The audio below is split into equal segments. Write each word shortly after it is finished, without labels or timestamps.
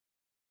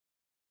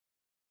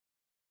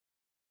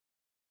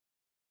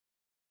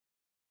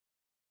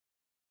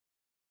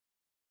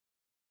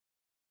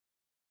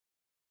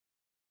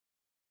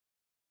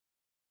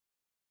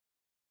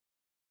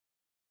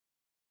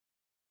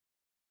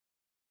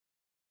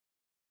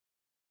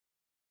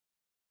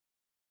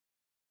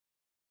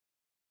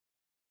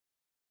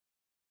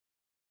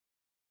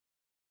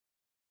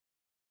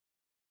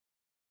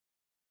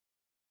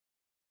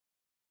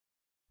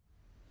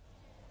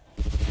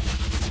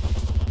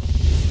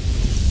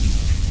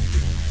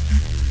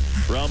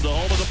From the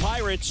home of the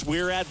Pirates,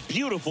 we're at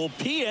beautiful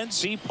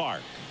PNC Park.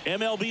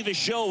 MLB The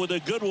Show with a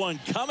good one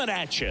coming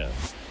at you.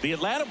 The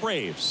Atlanta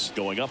Braves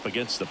going up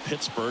against the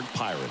Pittsburgh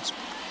Pirates.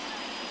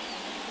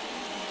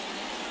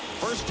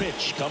 First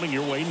pitch coming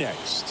your way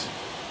next.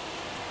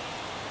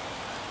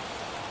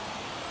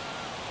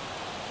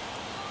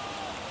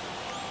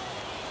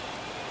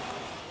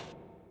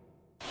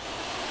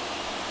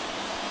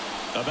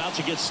 About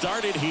to get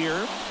started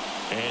here.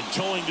 And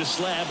towing the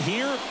slab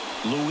here,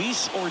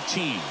 Luis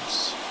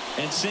Ortiz.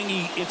 And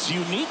Singy, it's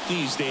unique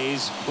these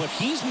days, but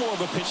he's more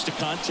of a pitch to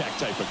contact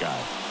type of guy.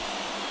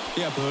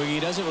 Yeah, Boogie, he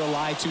doesn't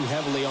rely too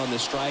heavily on the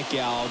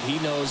strikeout. He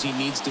knows he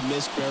needs to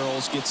miss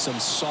barrels, get some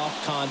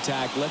soft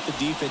contact, let the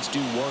defense do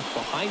work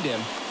behind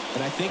him.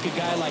 And I think a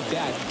guy like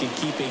that can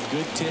keep a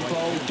good tempo,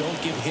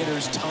 don't give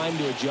hitters time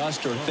to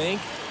adjust or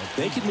think.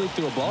 They can move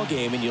through a ball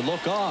game, and you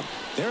look up,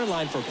 they're in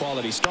line for a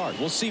quality start.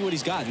 We'll see what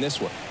he's got in this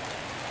one.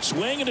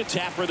 Swing and a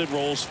tapper that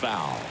rolls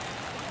foul.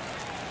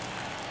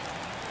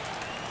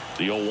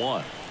 The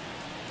 0-1.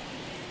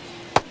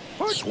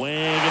 Swing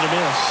and a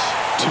miss.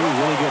 Two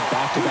really good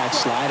back-to-back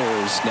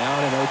sliders. Now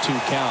in an 0-2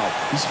 count.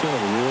 He's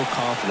feeling real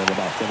confident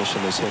about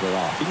finishing this hitter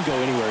off. He can go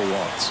anywhere he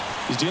wants.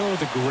 He's dealing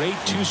with a great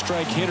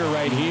two-strike hitter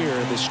right here.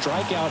 The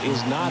strikeout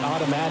is not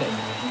automatic.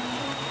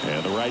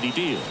 And the righty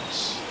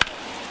deals.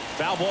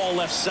 Foul ball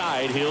left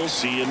side. He'll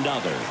see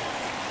another.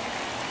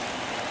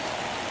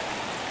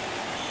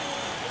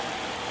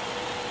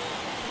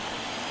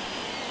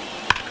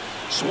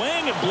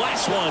 Swing and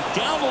blast one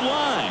down the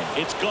line.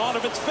 It's gone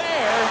if it's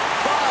fair,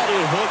 but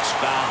it hooks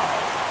foul.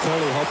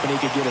 Clearly hoping he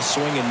could get a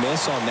swing and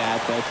miss on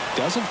that, but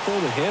doesn't fool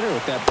the hitter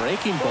with that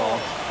breaking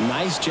ball.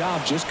 Nice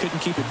job, just couldn't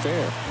keep it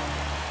fair.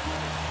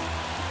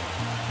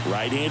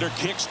 Right-hander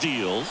kicks,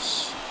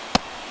 deals.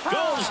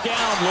 Goes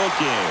down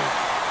looking.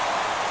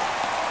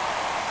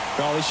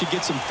 Well, he should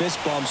get some fist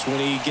bumps when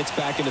he gets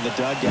back into the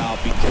dugout,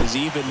 because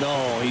even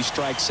though he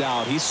strikes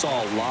out, he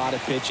saw a lot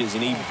of pitches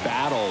and he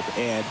battled.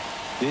 And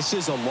this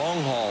is a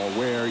long haul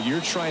where you're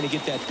trying to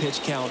get that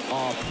pitch count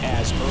up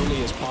as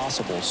early as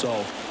possible.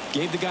 So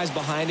gave the guys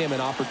behind him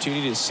an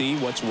opportunity to see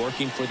what's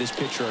working for this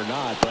pitcher or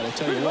not. But I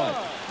tell you what,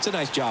 it's a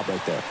nice job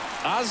right there.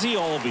 Ozzie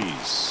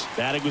Albies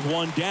batting with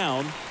one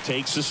down,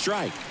 takes a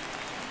strike.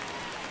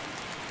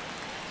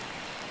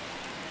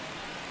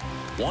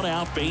 One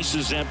out,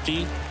 bases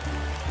empty.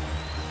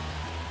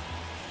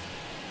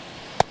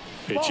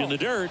 Pitch in the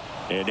dirt,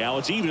 and now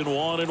it's even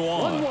 1-1.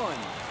 1-1.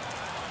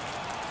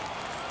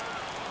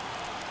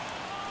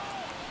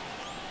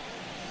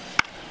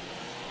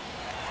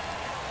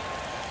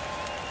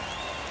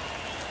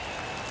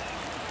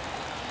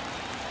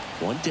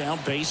 One down,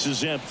 base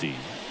is empty.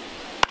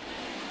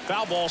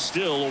 Foul ball,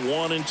 still a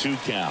 1-2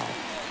 count.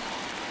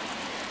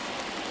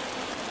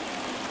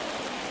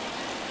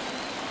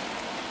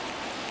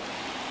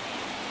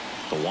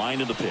 The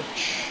wind of the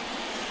pitch.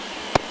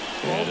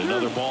 And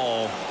another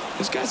ball.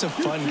 This guy's a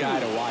fun guy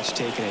to watch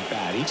taking it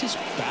bat. He just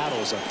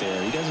battles up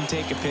there. He doesn't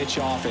take a pitch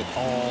off at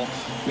all.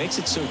 Makes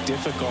it so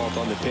difficult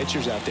on the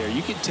pitchers out there.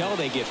 You can tell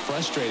they get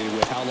frustrated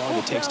with how long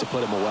it takes to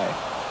put him away.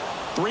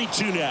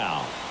 3-2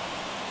 now.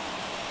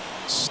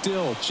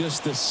 Still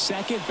just the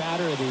second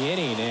batter of the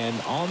inning, and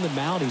on the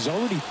mound he's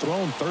already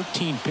thrown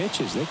 13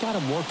 pitches. They got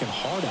him working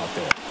hard out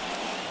there.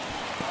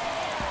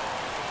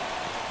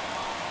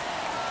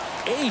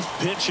 Eighth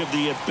pitch of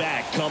the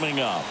at-bat coming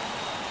up.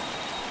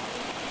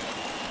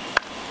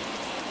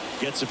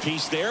 Gets a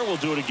piece there. We'll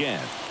do it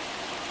again.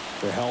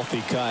 The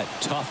healthy cut.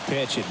 Tough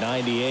pitch at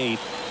 98,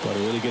 but a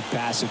really good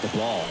pass at the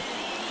ball.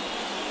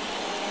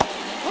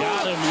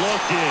 Got him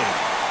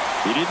looking.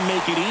 He didn't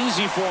make it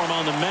easy for him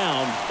on the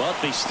mound, but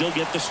they still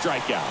get the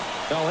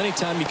strikeout. Well,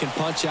 anytime you can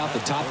punch out the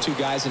top two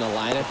guys in a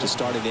lineup to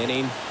start an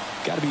inning,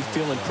 got to be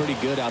feeling pretty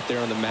good out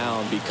there on the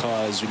mound,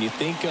 because when you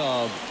think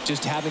of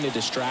just having a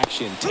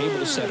distraction,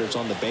 table setters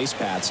on the base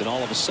paths, and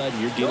all of a sudden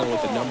you're dealing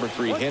with a number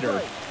 3 hitter,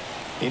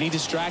 any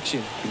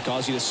distraction can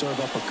cause you to serve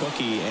up a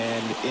cookie,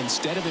 and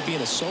instead of it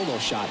being a solo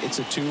shot, it's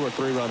a 2- or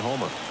 3-run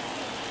homer.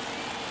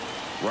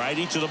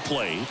 Righty to the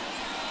plate.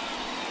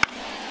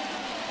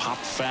 Pop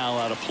foul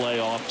out of play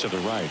off to the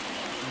right.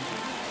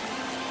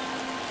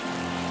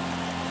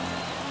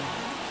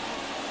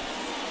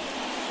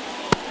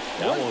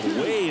 That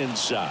one way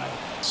inside.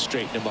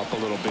 Straighten him up a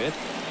little bit.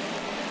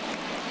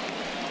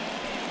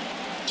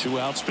 2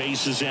 outs,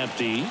 base is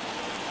empty.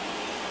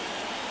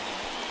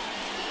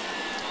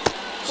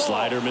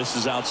 Slider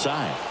misses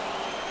outside.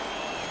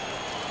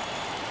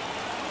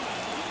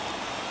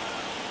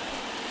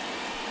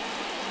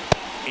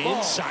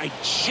 Inside,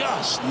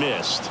 just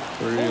missed.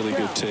 Really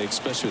good take,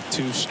 especially with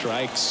 2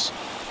 strikes.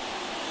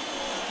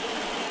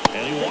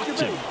 And he walked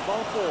him.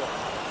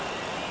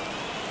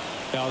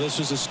 Now, this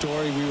was a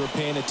story we were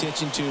paying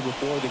attention to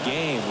before the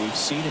game. We've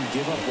seen him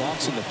give up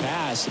walks in the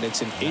past, and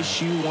it's an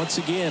issue once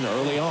again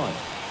early on.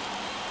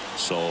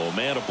 So,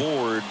 man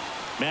aboard.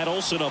 Matt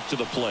Olson up to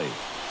the plate.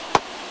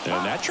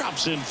 And that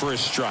drops in for a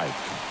strike.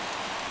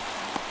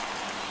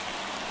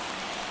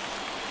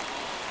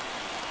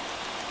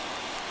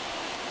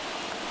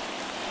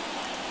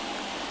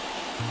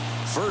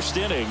 First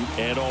inning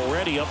and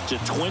already up to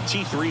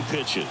 23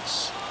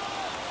 pitches.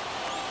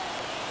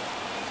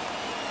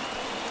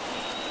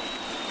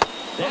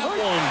 That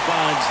one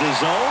finds the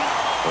zone.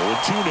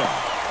 0-2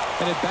 now.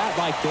 And a bat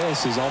like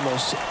this is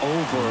almost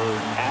over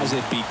as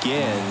it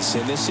begins.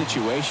 In this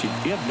situation,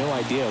 you have no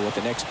idea what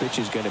the next pitch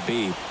is going to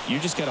be. You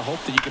just got to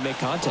hope that you can make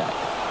contact.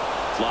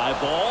 Fly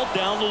ball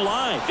down the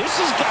line. This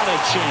has got a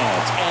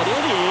chance, and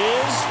it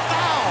is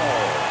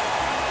foul.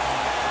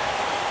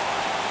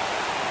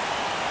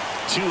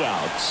 2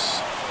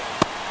 outs.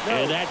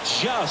 And that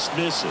just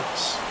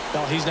misses.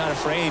 Well, he's not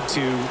afraid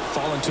to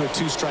fall into a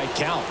 2-strike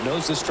count.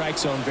 Knows the strike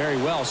zone very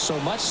well, so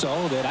much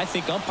so that I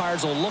think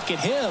umpires will look at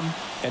him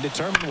and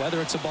determine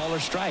whether it's a ball or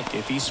strike,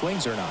 if he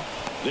swings or not.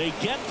 They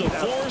get the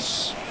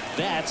force.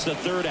 That's the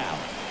 3rd out.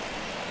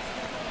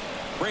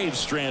 Braves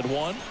strand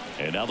 1.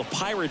 And now the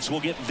Pirates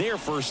will get their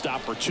first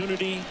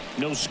opportunity.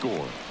 No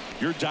score.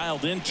 You're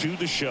dialed into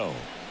the show.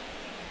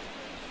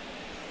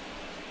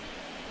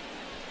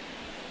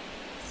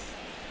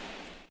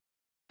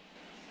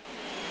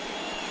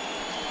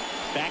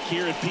 Back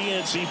here at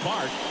PNC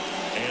Park.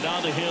 And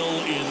on the hill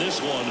in this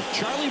one,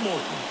 Charlie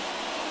Morton.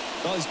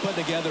 Well, he's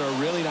putting together a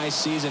really nice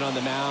season on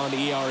the mound.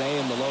 ERA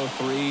in the low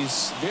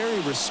 3s. Very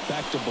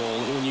respectable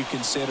when you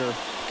consider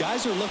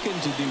guys are looking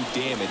to do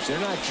damage. They're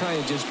not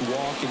trying to just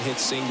walk and hit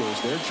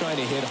singles. They're trying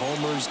to hit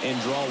homers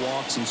and draw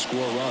walks and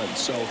score runs.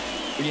 So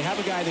when you have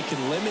a guy that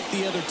can limit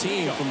the other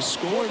team from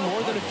scoring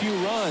more than a few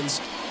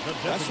runs,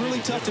 that's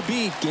really tough to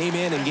beat game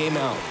in and game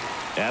out.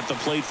 At the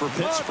plate for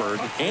Pittsburgh,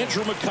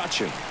 Andrew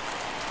McCutchen.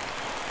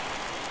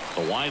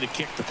 The line to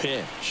kick the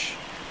pitch.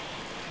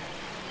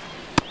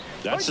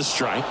 That's a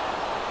strike.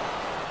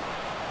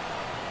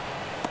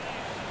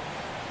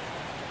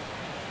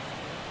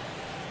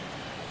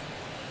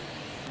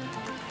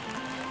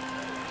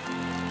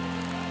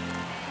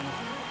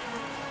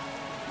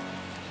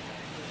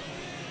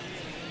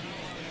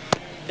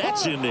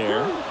 That's in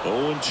there.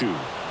 0-2.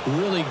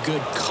 Really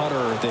good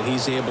cutter that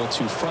he's able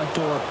to front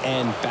door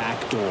and back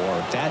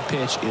door. That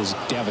pitch is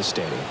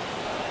devastating.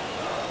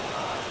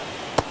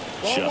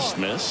 Just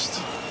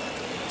missed.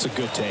 It's a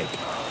good take.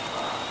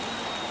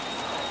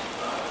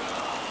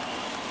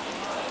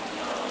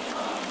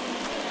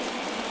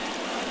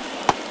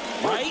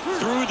 Right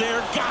through there,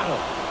 got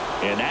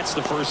him. And that's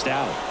the first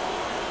out.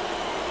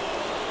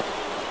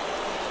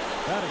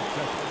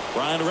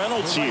 Ryan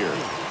Reynolds here.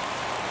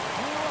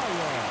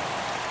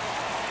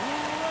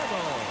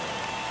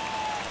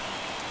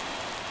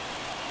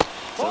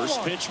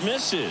 First pitch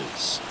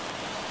misses.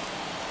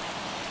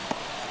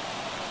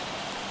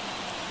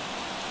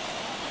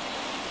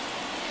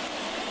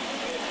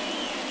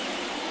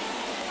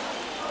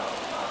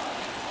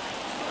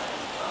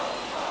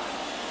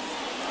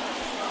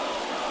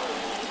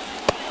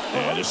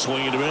 And a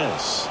swing and a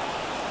miss.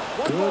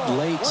 Good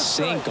late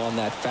sink on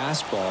that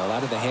fastball.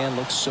 Out of the hand,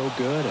 looks so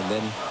good, and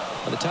then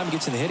by the time it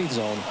gets in the hitting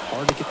zone,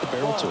 hard to get the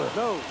barrel to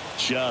it.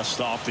 Just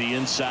off the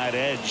inside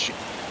edge.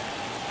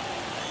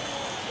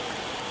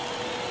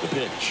 The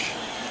pitch.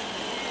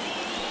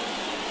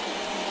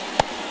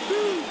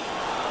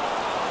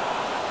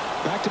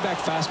 Back-to-back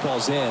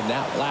fastballs in.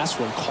 That last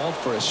one called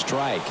for a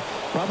strike.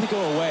 Probably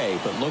go away,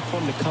 but look for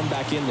him to come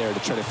back in there to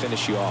try to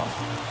finish you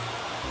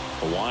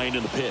off. A wind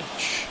in the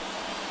pitch.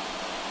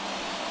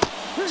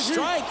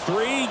 Strike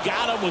 3.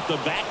 Got him with the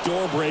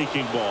backdoor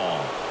breaking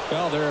ball.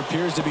 Well, there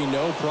appears to be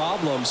no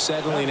problem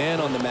settling in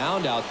on the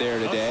mound out there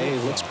today.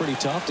 It looks pretty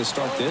tough to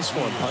start this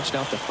one, punching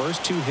out the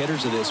first 2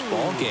 hitters of this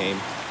ball game.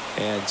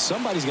 And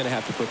somebody's going to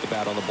have to put the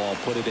bat on the ball,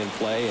 put it in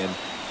play, and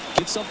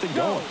get something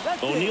going.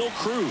 O'Neal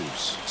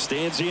Cruz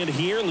stands in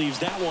here, leaves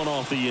that one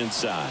off the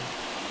inside.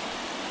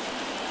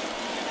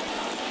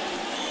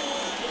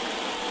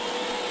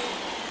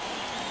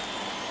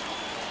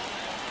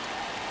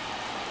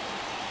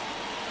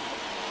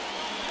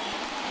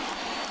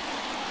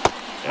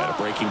 And a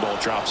breaking ball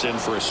drops in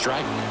for a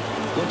strike.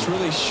 Looks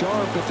really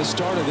sharp at the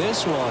start of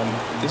this one.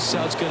 This is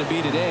how it's going to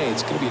be today.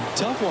 It's going to be a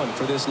tough one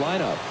for this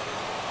lineup.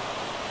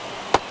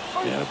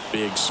 And a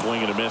big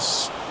swing and a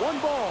miss. 1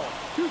 ball,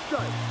 2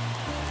 strikes.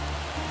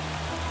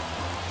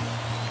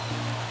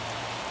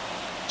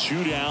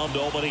 2 down,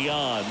 nobody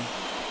on.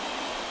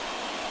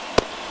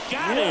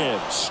 Got him.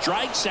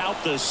 Strikes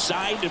out the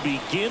side to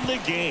begin the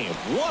game.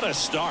 What a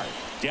start.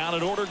 Down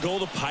in order go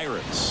the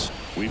Pirates.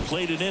 We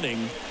played an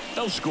inning,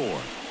 no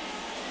score.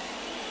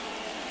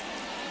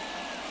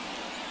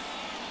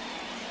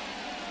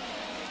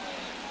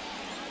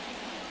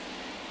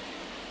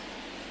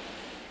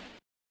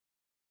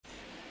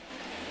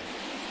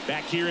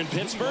 Back here in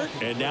Pittsburgh,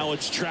 and now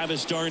it's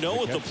Travis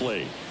d'Arnaud at the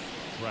plate.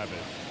 Travis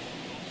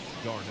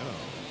d'Arnaud.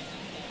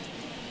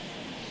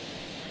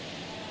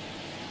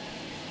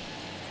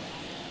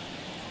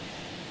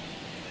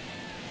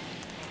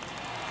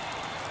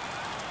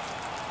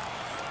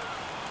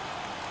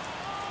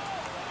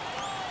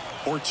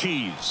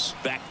 Ortiz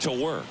back to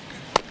work.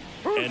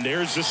 And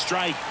there's the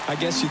strike. I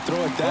guess you throw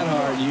it that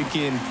hard, you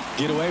can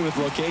get away with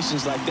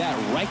locations like that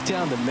right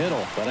down the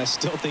middle. But I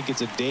still think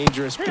it's a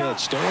dangerous pitch.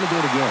 Don't want to do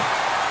it again.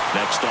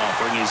 Next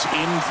offering is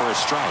in for a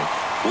strike.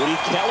 Woody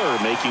Keller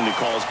making the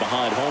calls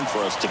behind home for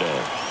us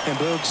today. And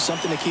Boog,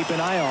 something to keep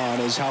an eye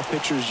on is how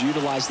pitchers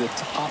utilize the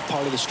top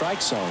part of the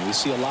strike zone. We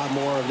see a lot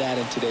more of that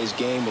in today's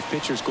game with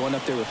pitchers going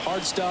up there with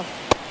hard stuff.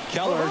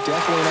 Keller,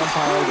 definitely an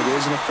umpire that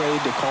isn't afraid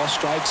to call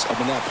strikes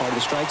up in that part of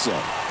the strike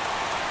zone.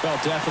 Well,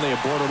 definitely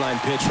a borderline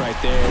pitch right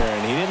there,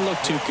 and he didn't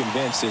look too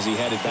convinced as he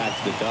headed back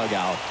to the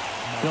dugout.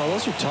 You know,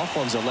 those are tough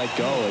ones to let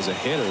go as a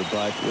hitter,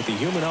 but with the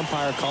human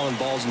umpire calling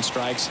balls and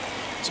strikes,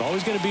 it's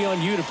always going to be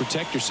on you to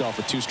protect yourself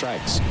with 2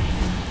 strikes.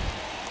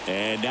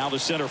 And now the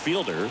center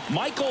fielder,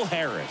 Michael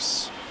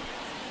Harris.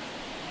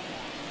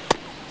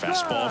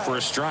 Fastball for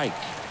a strike,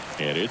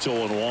 and it's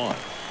 0-1.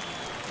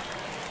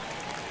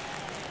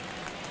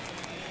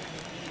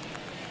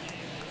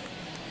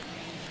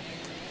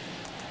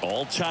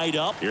 All tied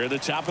up here at the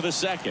top of the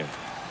second.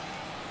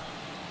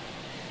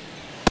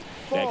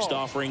 Next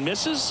offering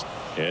misses,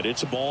 and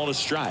it's a ball and a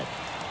strike.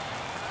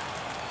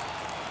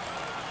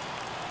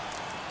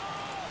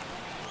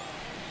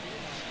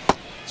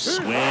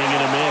 Swing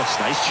and a miss.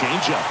 Nice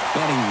changeup.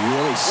 Man, he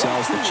really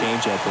sells the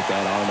changeup with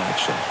that arm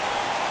action.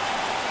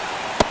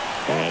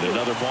 And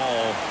another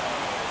ball.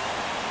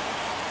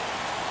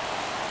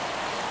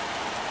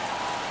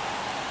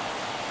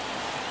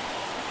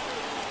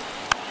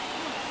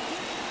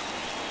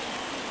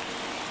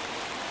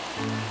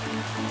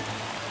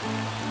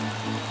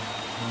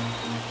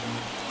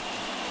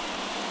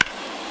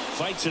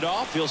 Fights it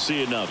off. He'll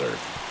see another.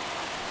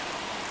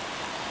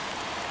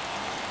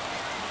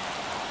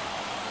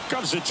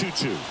 Comes a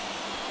 2-2.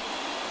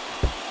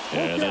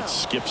 And that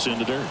skips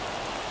into dirt.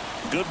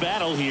 Good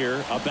battle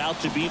here. About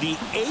to be the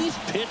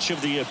 8th pitch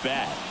of the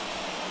at-bat.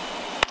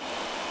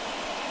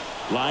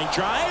 Line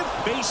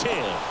drive. Base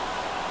hit.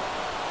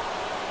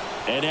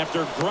 And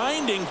after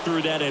grinding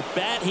through that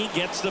at-bat, he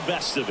gets the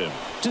best of him.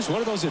 Just one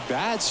of those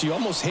at-bats you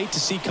almost hate to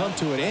see come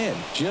to an end.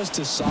 Just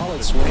a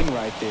solid swing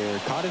right there.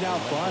 Caught it out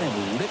front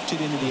and ripped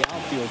it into the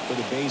outfield for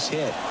the base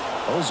hit.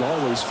 Those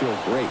always feel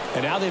great.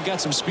 And now they've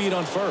got some speed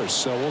on first,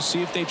 so we'll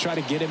see if they try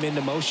to get him into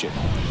motion.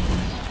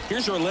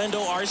 Here's Orlando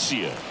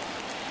Arcia.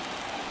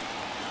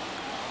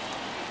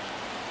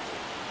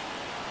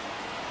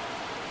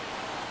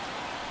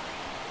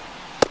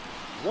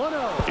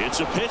 It's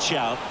a pitch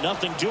out,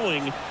 nothing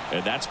doing,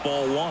 and that's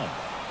ball 1.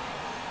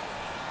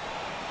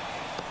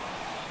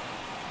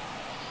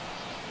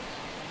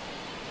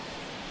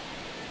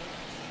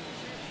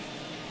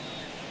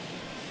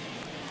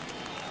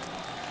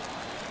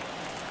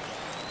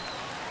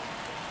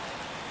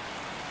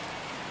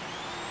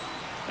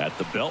 At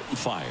the belt and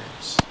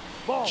fires.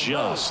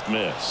 Just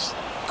missed.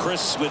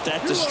 Chris, with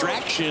that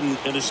distraction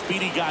and a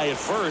speedy guy at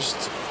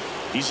first,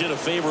 he's in a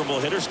favorable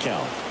hitter's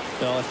count.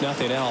 Well, if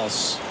nothing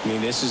else, I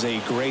mean, this is a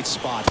great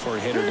spot for a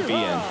hitter to be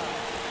in.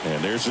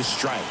 And there's a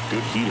strike.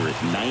 Good heater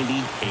at 98.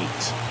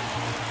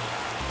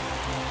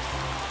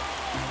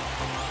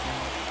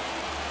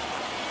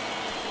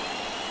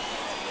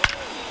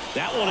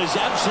 That one is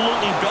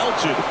absolutely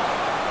belted.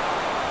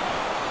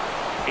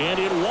 And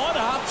it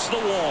one-hops the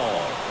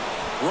wall.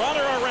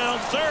 Runner around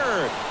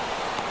third.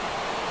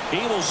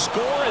 He will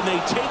score, and they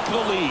take the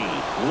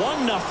lead.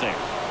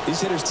 1-0.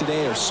 These hitters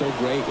today are so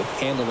great with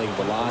handling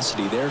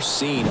velocity. They're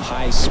seeing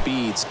high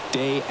speeds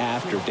day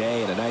after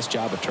day, and a nice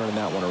job of turning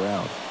that one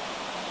around.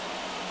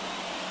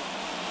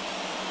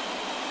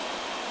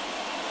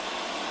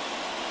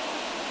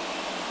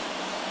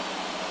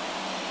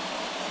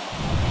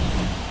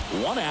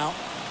 One out.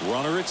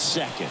 Runner at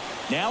second.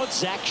 Now it's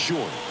Zach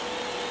Short.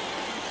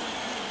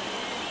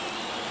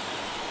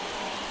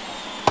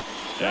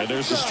 And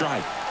there's a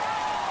strike.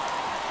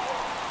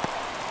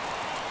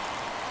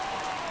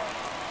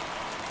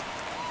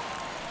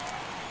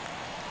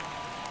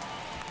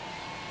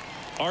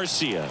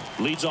 Arcia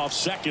leads off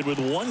second with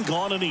 1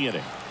 gone in the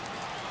inning.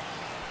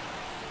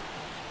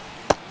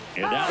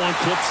 And that one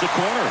clips the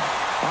corner.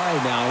 All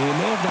right, now, he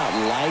may have not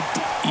liked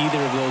either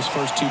of those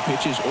first 2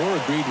 pitches or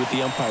agreed with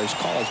the umpire's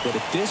calls, but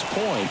at this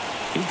point,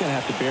 he's going to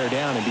have to bear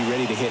down and be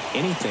ready to hit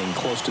anything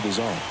close to the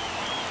zone.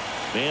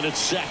 Man at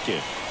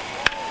second.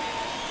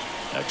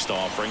 Next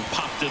offering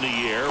popped in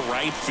the air,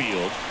 right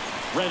field.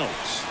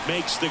 Reynolds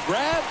makes the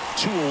grab,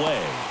 2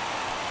 away.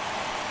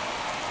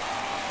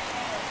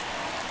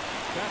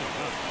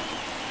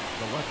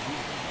 The left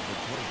fielder, number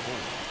 24,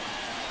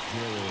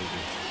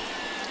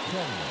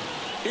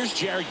 Here's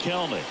Jared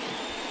Kelenic.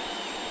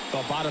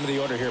 Well, bottom of the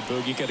order here,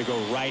 Boog. You got to go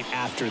right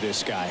after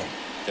this guy.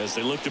 As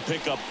they look to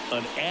pick up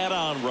an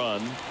add-on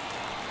run.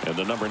 And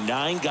the number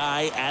 9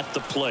 guy at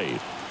the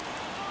plate.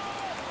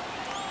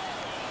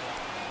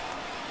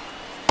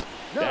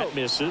 No. That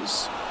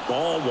misses.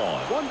 Ball 1.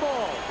 1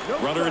 ball. No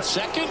Runner at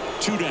strike. second,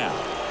 2 down.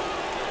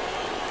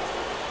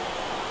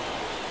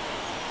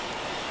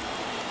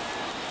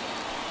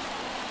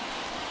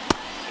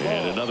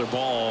 And another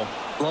ball.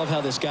 Love how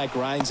this guy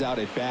grinds out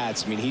at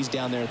bats. I mean, he's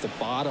down there at the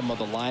bottom of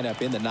the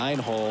lineup in the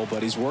 9-hole,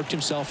 but he's worked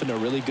himself into a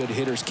really good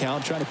hitter's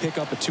count, trying to pick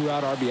up a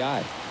 2-out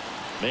RBI.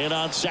 Man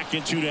on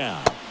second, 2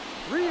 down.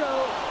 3-0.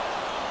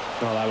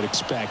 Well, I would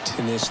expect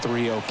in this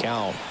 3-0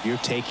 count, you're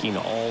taking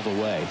all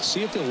the way.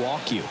 See if he'll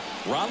walk you.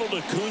 Ronald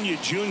Acuna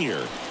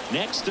Jr.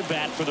 next to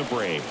bat for the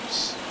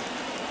Braves.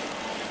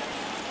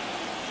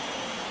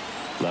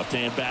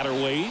 Left-hand batter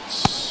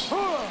waits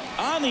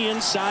on the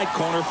inside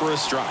corner for a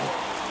strike.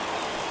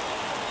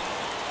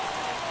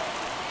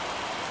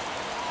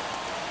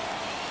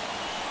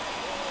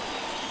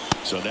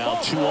 So now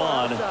 2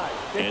 on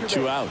and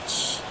 2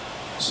 outs.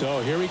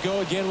 So here we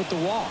go again with the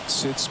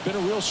walks. It's been a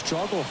real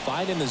struggle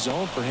finding the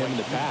zone for him in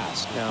the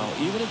past. Now,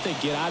 even if they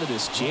get out of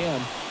this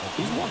jam,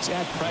 these walks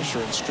add pressure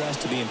and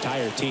stress to the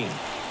entire team.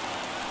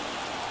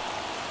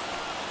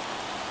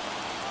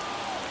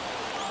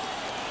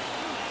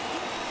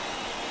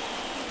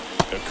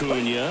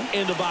 Acuna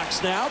in the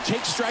box now,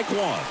 takes strike 1.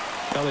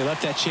 Well, he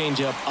left that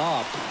changeup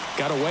up,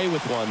 got away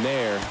with one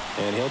there,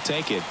 and he'll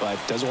take it, but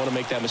doesn't want to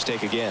make that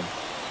mistake again.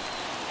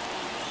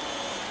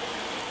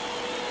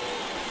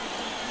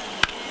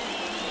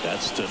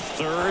 That's to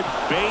third,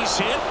 base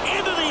hit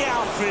into the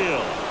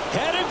outfield,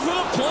 headed for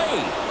the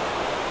plate.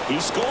 He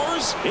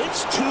scores.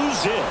 It's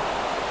 2-0.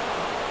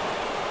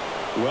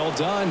 Well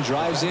done,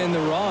 drives in the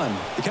run.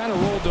 He kind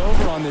of rolled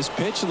over on this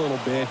pitch a little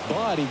bit,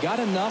 but he got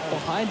enough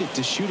behind it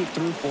to shoot it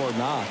through for a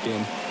knock,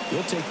 and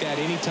you'll take that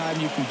anytime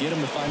you can get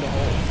him to find a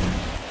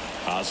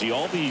hole. Ozzie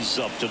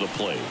Albies up to the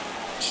plate.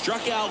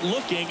 Struck out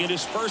looking at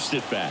his first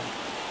at bat.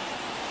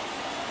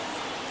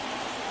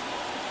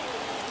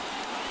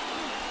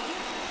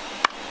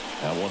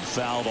 That one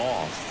fouled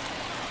off.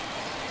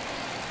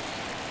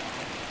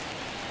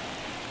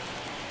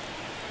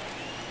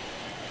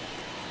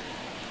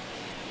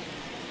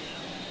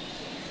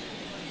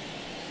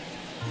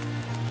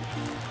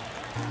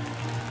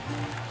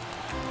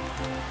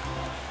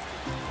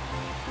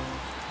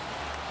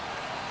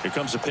 Here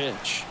comes a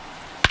pitch.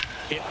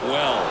 Hit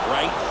well,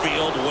 right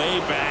field, way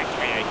back,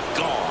 and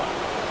gone.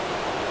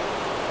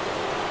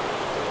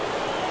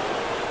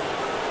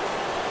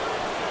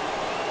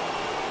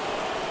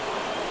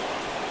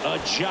 A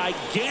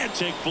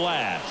gigantic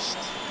blast.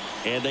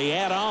 And they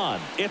add on.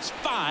 It's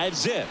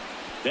 5-zip.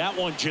 That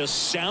one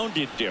just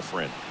sounded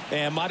different.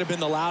 And might have been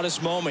the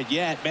loudest moment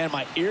yet. Man,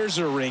 my ears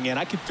are ringing.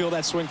 I could feel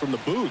that swing from the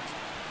booth.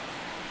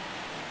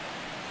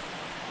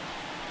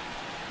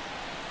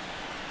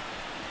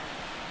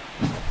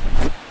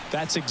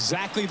 That's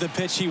exactly the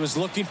pitch he was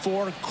looking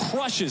for.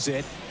 Crushes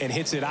it and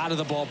hits it out of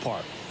the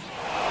ballpark.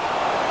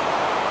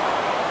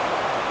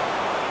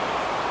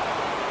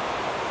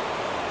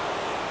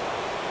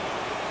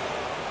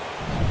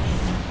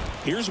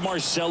 Here's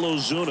Marcell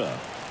Ozuna.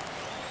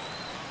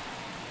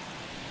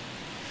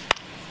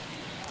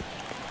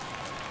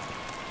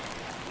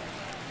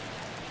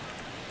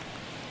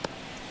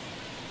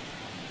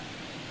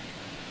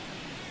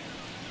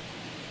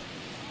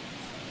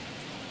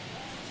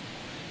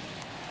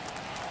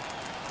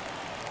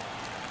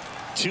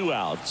 Two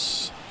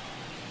outs.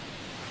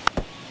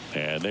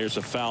 And there's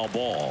a foul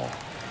ball.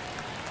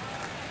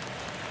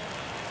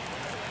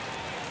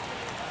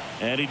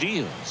 And he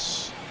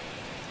deals.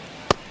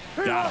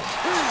 Got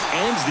it.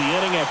 Ends the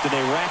inning after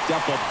they racked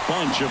up a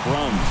bunch of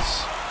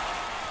runs.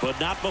 But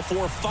not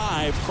before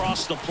 5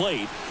 crossed the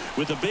plate,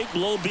 with the big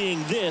blow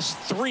being this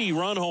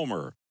 3-run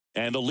homer.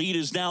 And the lead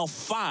is now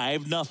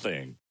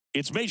 5-0.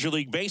 It's Major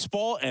League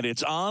Baseball, and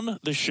it's on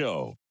the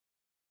show.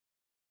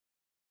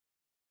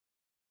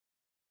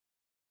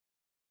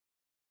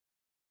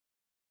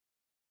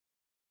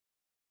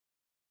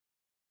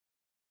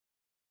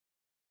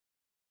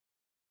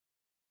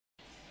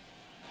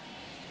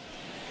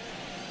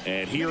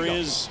 And here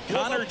is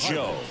Connor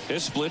Joe.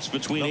 This splits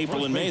between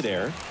April and May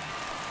there.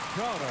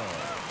 Connor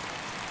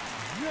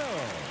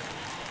Joe.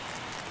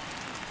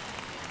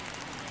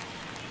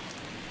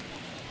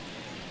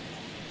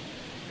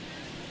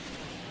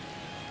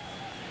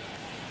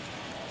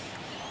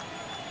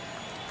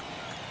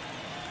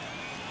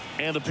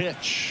 And the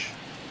pitch.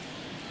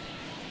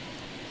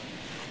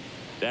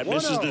 That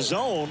misses the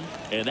zone,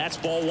 and that's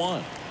ball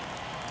 1.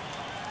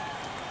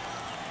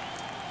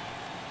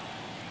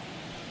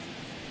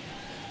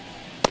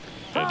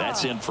 And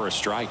that's in for a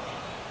strike.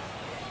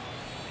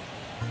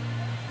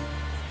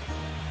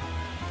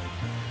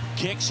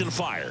 Kicks and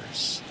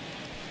fires.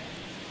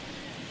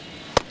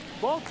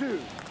 Ball 2.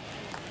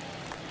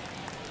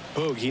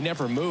 Boog, he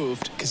never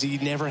moved because he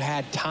never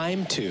had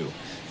time to.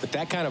 With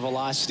that kind of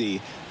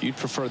velocity, you'd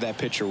prefer that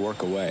pitcher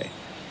work away.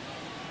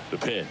 The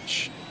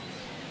pitch.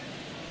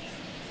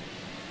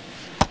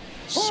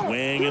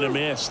 Swing and a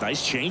miss.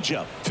 Nice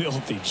changeup.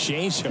 Filthy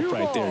changeup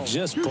right there.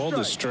 Just pulled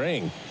the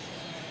string.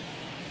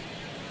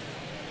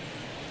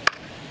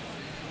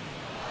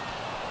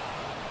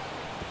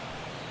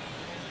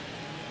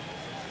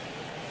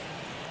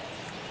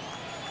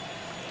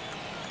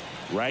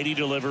 Righty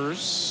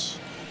delivers.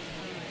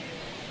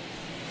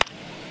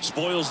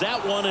 Spoils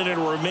that one, and it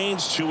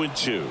remains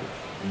 2-2.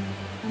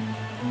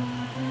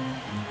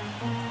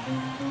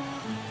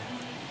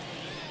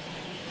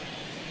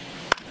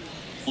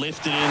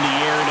 Lifted in the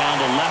air down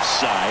the left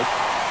side.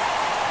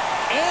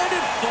 And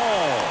it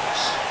falls.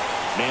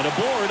 Man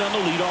aboard on the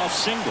leadoff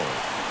single.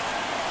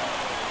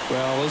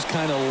 Well, those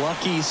kind of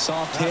lucky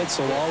soft hits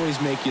will always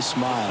make you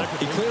smile.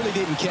 He clearly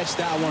didn't catch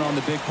that one on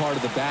the big part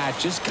of the bat,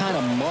 just kind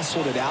of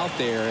muscled it out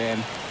there.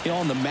 And, you know,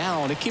 on the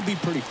mound, it can be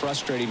pretty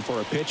frustrating for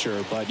a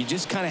pitcher, but you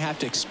just kind of have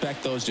to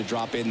expect those to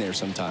drop in there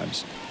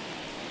sometimes.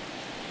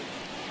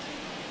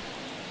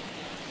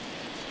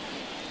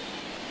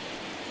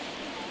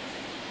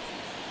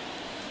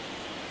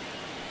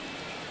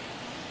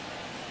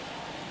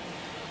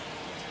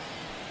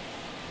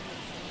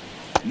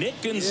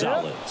 Nick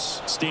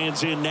Gonzalez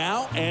stands in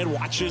now and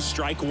watches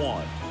strike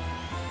one.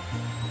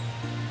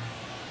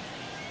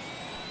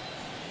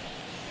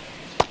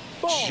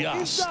 Ball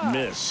Just inside.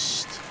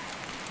 missed.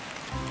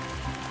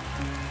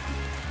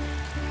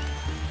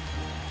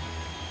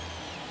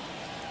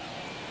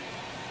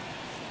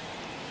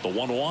 The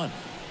 1-1.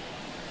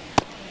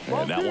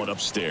 And that one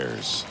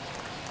upstairs.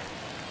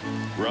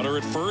 Runner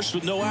at first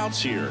with no outs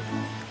here.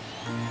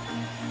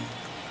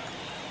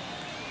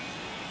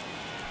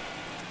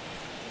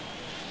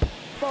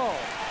 Ball.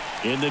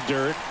 In the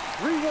dirt.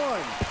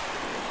 3-1.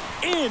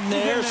 In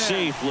there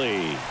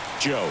safely.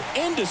 Joe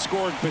into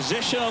scoring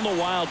position on the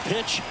wild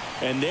pitch,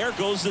 and there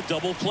goes the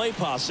double play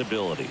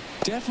possibility.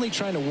 Definitely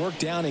trying to work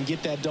down and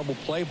get that double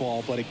play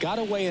ball, but it got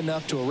away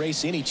enough to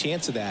erase any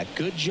chance of that.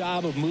 Good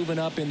job of moving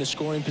up in the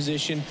scoring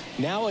position.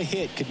 Now a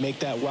hit could make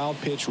that wild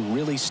pitch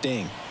really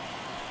sting.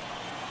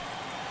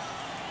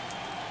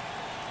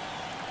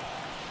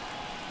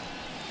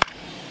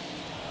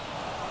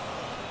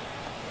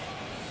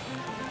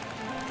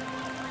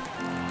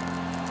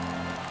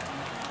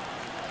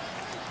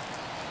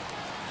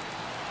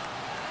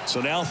 So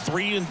now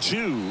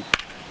 3-2.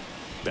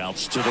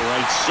 Bounce to the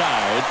right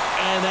side,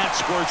 and that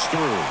squirts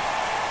through.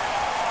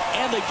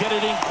 And they get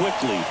it in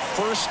quickly.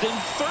 First and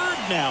third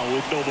now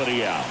with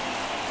nobody out.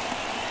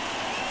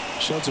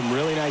 Showed some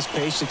really nice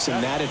patience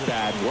in that at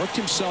bat. Worked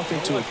himself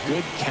into a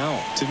good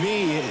count. To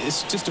me,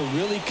 it's just a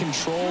really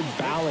controlled,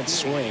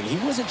 balanced swing. He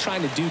wasn't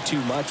trying to do too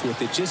much with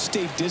it. Just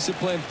stayed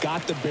disciplined,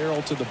 got the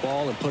barrel to the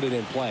ball, and put it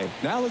in play.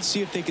 Now let's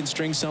see if they can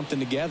string something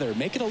together.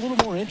 Make it a little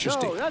more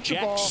interesting. No, that's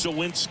Jack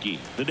Sawinski,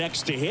 the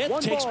next to hit,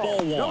 one takes ball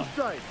one. No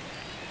strike.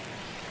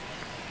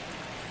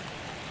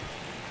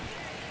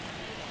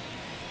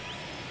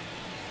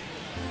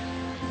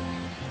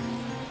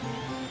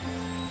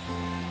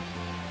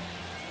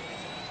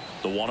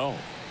 The 1-0.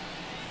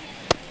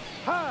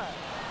 High.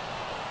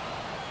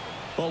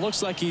 Well, it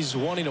looks like he's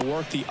wanting to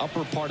work the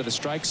upper part of the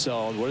strike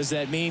zone. What does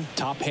that mean?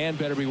 Top hand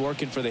better be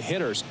working for the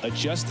hitters.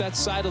 Adjust that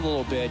side a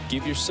little bit.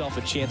 Give yourself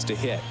a chance to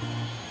hit.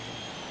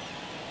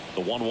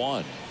 The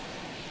 1-1.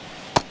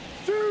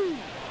 Two.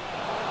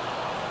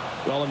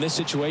 Well, in this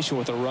situation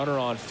with a runner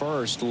on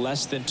first,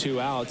 less than 2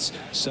 outs,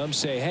 some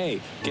say, hey,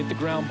 get the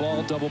ground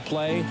ball, double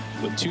play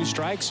with 2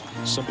 strikes.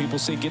 Some people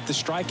say get the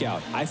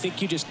strikeout. I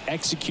think you just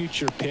execute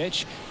your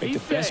pitch, make the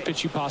best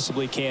pitch you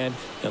possibly can,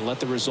 and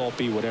let the result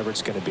be whatever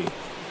it's going to be.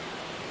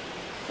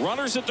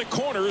 Runners at the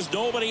corners,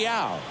 nobody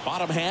out.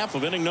 Bottom half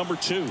of inning number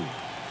 2.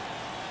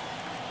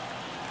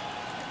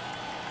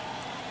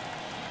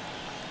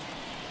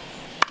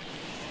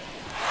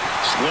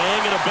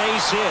 Swing and a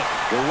base hit.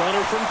 The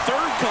runner from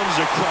third comes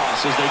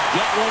across as they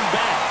get one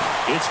back.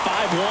 It's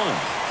 5-1.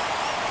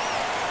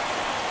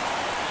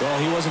 Well,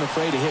 he wasn't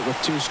afraid to hit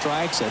with 2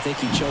 strikes. I think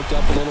he choked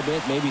up a little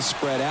bit, maybe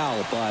spread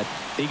out, but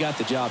he got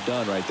the job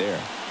done right there.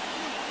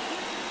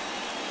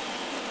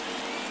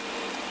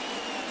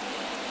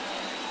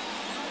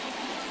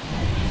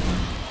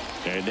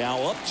 And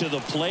now up to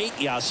the plate,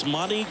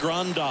 Yasmani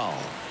Grandal.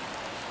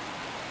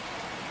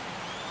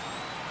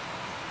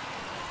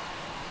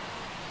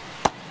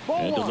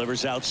 And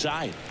delivers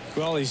outside.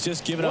 Well, he's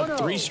just given up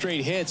 3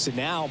 straight hits, and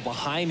now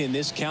behind in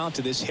this count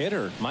to this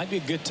hitter. Might be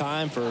a good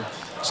time for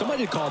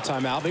somebody to call a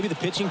timeout. Maybe the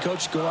pitching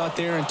coach go out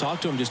there and talk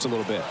to him just a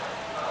little bit.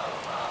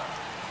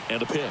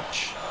 And a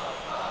pitch.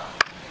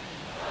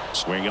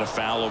 Swinging a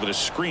foul over the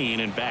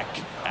screen and back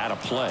out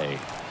of play.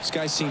 This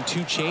guy's seen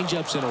 2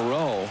 changeups in a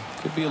row.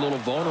 Could be a little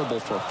vulnerable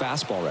for a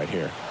fastball right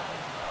here.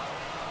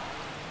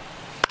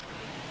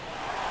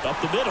 Up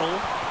the middle.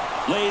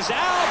 Lays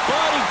out,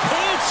 but he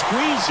can't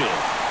squeeze it.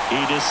 He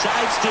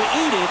decides to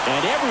eat it,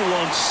 and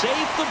everyone's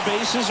safe. The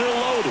bases are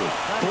loaded.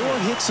 4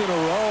 hits in a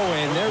row,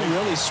 and they're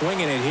really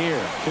swinging it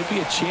here. Could be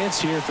a chance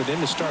here for them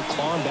to start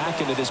clawing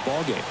back into this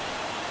ballgame.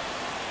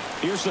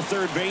 Here's the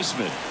third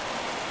baseman.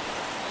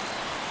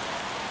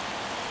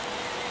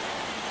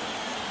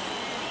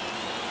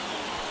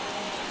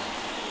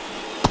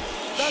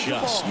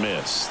 Just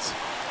missed.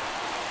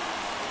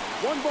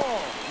 1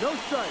 ball, no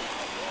strike.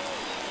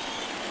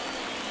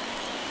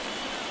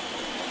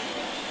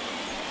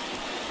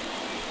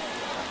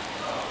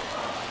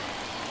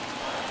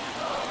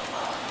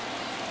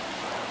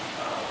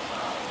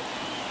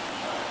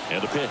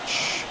 And a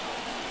pitch.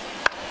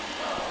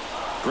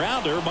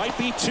 Grounder might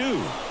be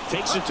 2.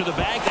 Takes it to the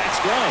bag. That's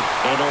one.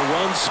 And a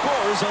run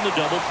scores on the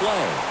double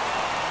play.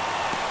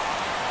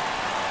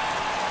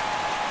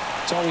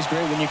 It's always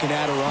great when you can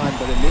add a run,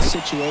 but in this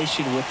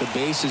situation with the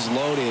bases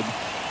loaded,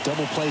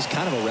 double play is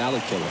kind of a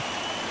rally killer.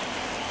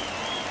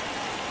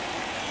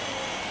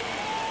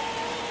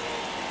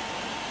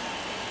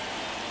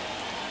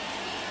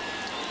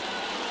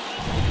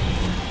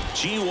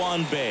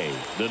 Ji-Hwan Bae,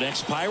 the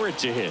next Pirate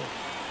to hit.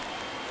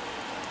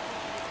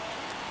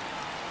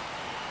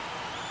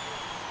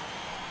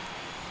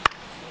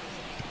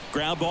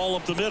 Ground ball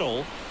up the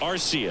middle.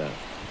 Arcia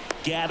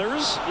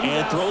gathers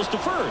and throws to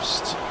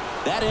first.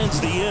 That ends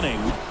the inning,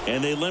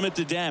 and they limit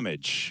the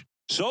damage.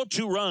 So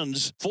 2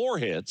 runs, 4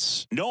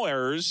 hits, no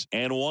errors,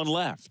 and 1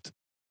 left.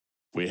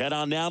 We head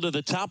on now to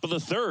the top of the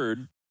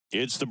 3rd.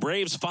 It's the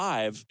Braves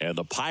 5 and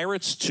the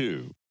Pirates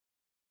 2.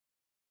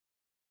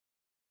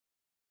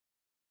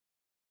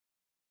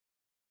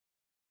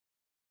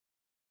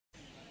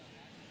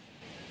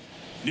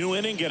 New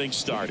inning getting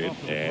started,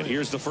 and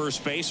here's the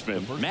first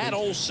baseman, Matt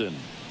Olson.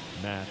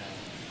 Matt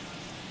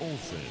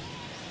Olson.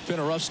 It's been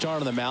a rough start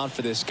on the mound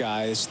for this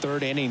guy. His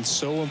 3rd inning,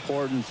 so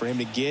important for him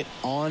to get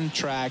on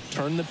track,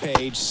 turn the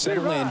page,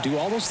 settle in, do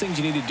all those things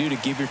you need to do to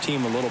give your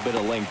team a little bit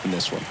of length in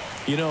this one.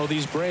 You know,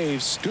 these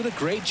Braves doing a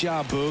great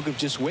job, Boog, of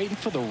just waiting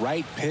for the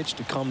right pitch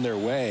to come their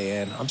way,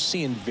 and I'm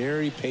seeing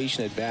very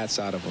patient at-bats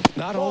out of them.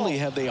 Not only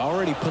have they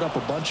already put up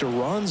a bunch of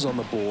runs on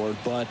the board,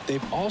 but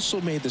they've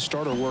also made the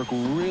starter work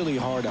really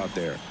hard out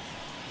there.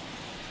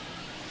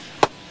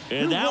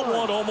 And that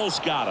one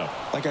almost got him.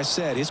 Like I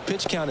said, his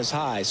pitch count is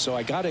high, so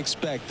I got to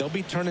expect they'll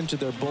be turning to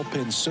their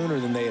bullpen sooner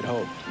than they had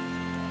hoped.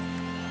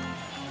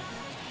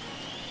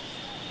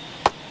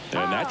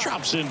 And that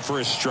drops in for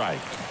a strike.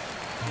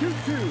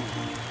 2-2.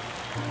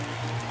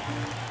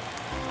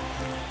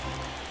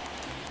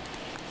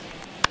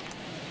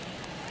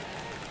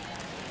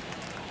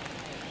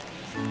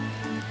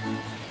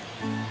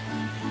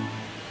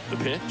 The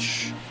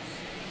pitch.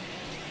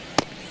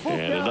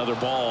 And another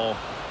ball.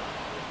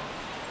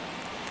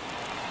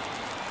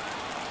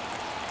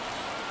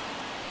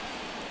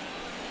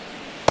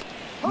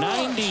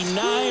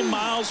 .99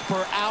 miles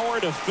per hour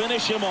to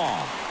finish him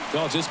off.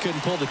 Well, just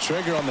couldn't pull the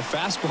trigger on the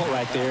fastball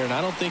right there, and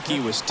I don't think he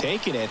was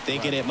taking it,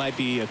 thinking it might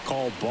be a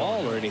called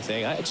ball or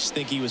anything. I just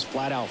think he was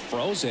flat out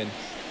frozen.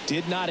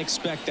 Did not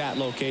expect that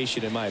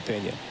location, in my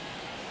opinion.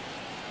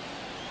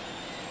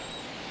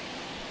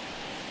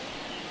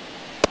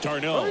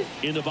 Darno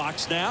in the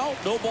box now.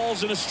 No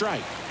balls and a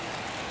strike.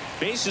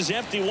 Base is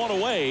empty, 1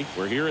 away.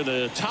 We're here in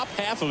the top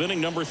half of inning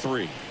number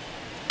 3.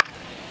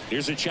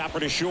 Here's a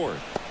chopper to short.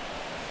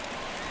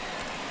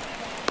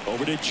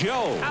 Over to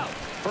Joe. Out.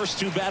 First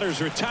 2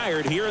 batters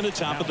retired here in the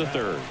top of the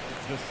 3rd.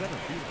 The center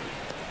fielder,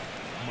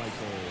 Michael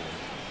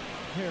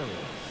Harris.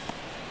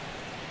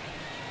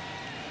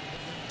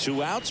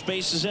 2 outs,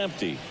 base is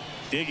empty.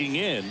 Digging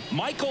in,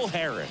 Michael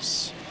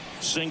Harris.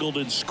 Singled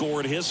and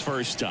scored his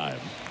first time.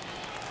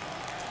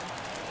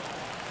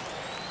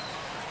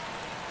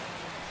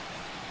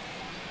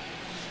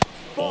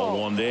 Ball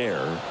 1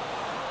 there.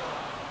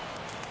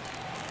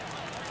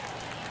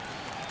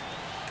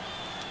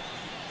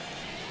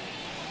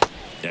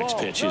 Next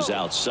pitch is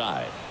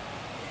outside.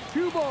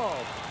 2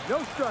 balls,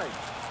 no strikes.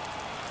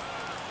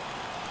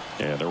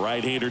 And the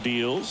right-hander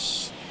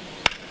deals.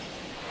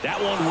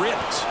 That one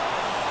ripped.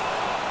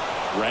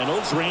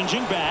 Reynolds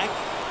ranging back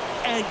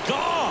and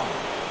gone.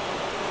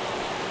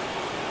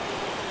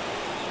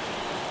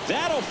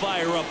 That'll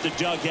fire up the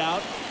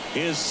dugout.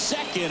 His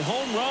 2nd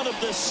home run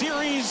of the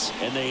series,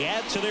 and they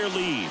add to their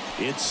lead.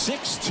 It's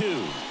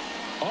 6-2.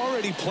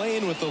 Already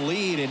playing with the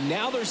lead, and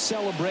now they're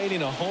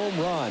celebrating a home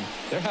run.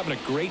 They're having a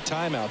great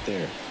time out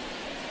there.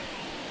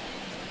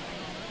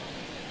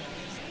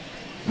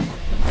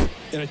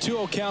 In a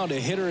 2-0 count, a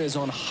hitter is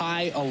on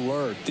high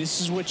alert.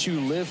 This is what you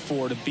live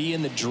for, to be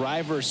in the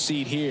driver's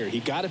seat here. He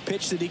got a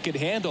pitch that he could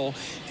handle,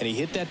 and he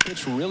hit that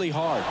pitch really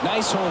hard.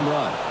 Nice home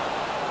run.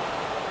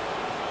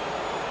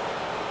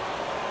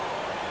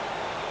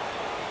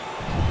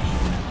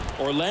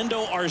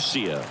 Orlando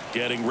Arcia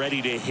getting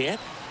ready to hit.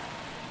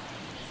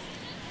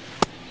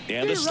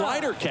 And the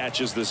slider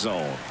catches the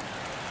zone.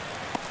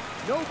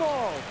 No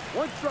balls,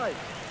 1 strike.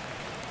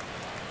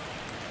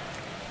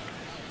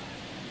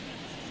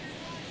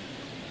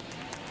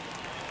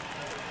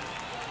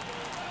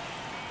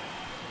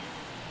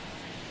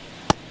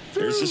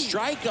 There's a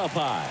strike up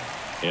high.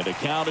 And the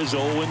count is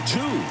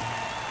 0-2.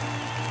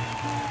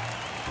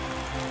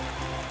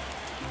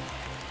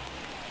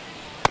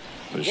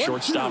 The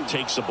shortstop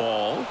takes the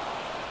ball.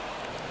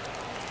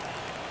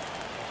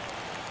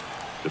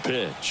 The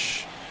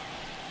pitch.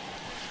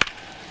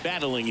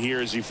 Battling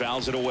here as he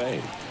fouls it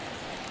away.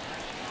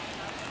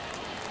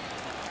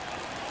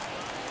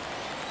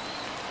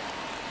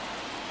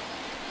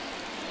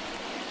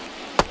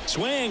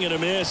 Swing and a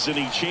miss, and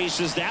he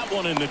chases that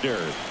one in the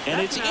dirt.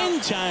 And it's in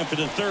time for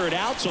the 3rd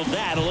out, so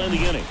that'll end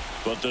the inning.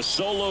 But the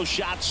solo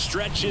shot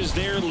stretches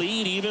their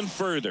lead even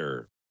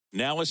further.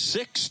 Now a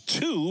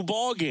 6-2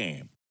 ball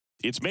game.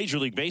 It's Major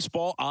League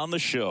Baseball on the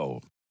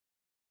show.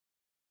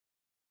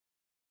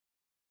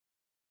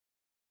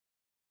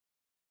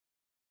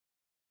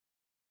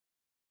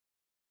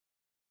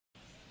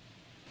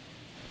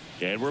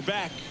 And we're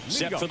back.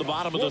 Set for the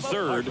bottom of the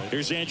 3rd.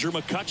 Here's Andrew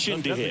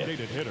McCutchen to hit.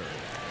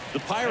 The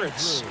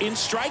Pirates in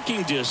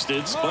striking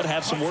distance, but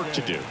have some work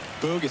to do.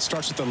 Boog, it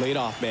starts with the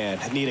leadoff man.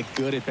 I need a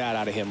good at-bat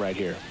out of him right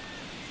here.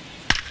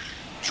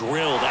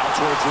 Drilled out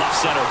towards left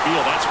center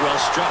field. That's well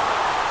struck.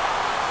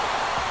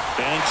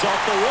 Banks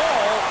off the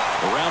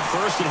wall. Around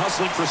first and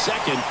hustling for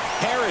second.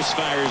 Harris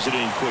fires it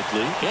in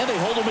quickly. And they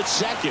hold him at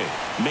second.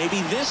 Maybe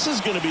this is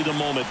going to be the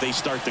moment they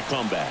start the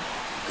comeback.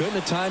 Couldn't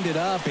have timed it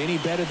up any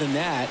better than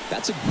that.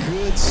 That's a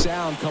good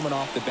sound coming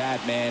off the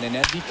bat, man. And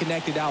as he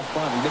connected out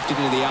front and lifted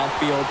into the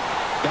outfield,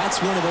 that's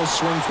one of those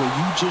swings where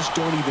you just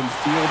don't even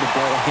feel the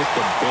ball hit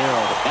the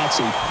barrel. That's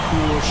a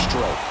poor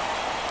stroke.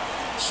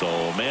 So,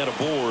 man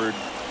aboard.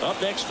 Up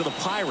next for the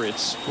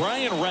Pirates,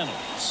 Brian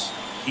Reynolds.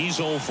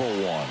 He's 0 for 1.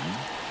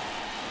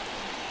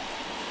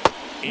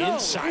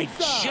 Inside,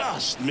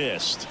 just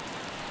missed.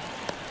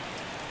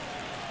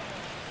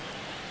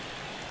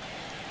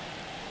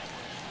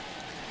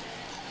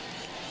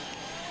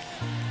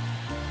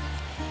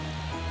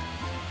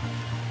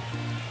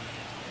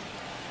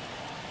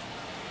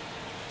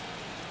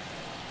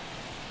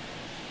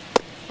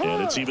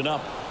 And it's even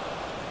up.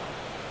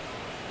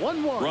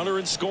 1-1. Runner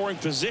in scoring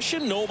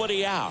position,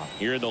 nobody out.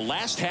 Here in the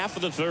last half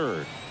of the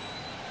third.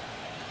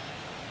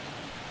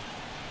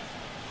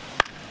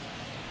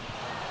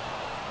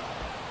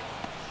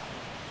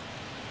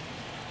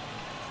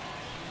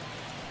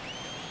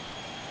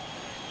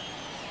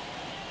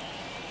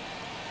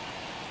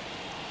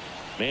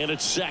 Man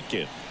at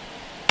second.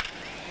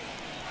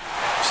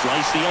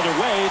 Slice the other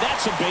way.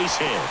 That's a base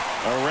hit.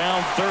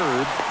 Around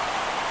third.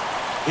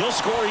 He'll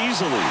score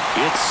easily.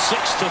 It's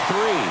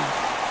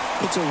 6-3.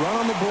 Puts a run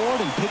on the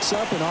board and picks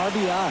up an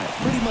RBI.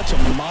 Pretty much a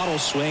model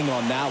swing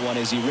on that one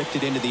as he ripped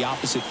it into the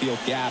opposite field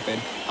gap.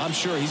 And I'm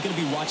sure he's going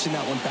to be watching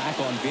that one back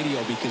on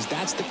video because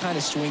that's the kind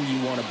of swing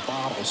you want to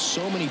bottle.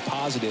 So many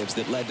positives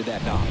that led to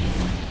that knock.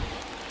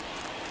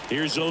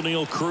 Here's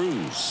O'Neal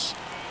Cruz.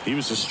 He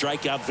was a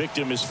strikeout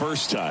victim his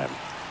first time.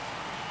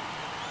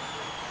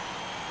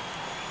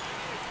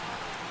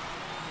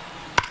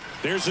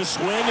 There's a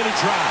swing and a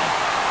drive.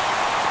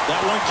 That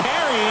one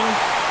carrying.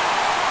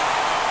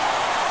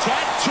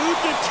 Tattooed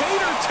to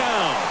Tater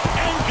Town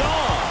and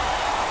gone.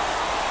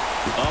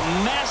 A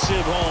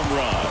massive home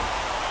run.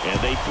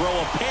 And they throw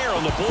a pair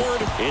on the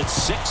board. It's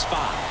 6-5.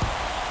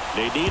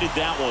 They needed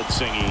that one,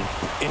 Singy.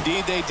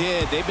 Indeed they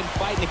did. They've been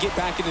fighting to get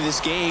back into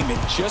this game,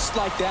 and just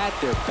like that,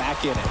 they're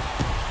back in it.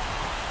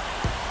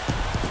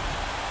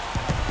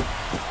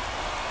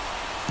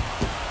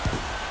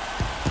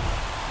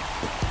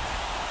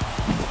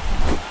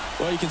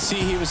 Well, you can see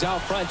he was out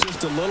front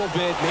just a little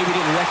bit. Maybe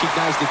didn't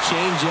recognize the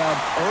changeup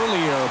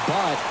earlier,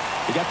 but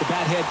he got the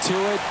bat head to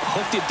it,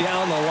 hooked it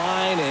down the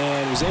line,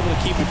 and was able to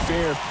keep it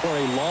fair for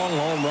a long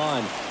home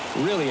run.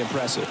 Really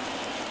impressive.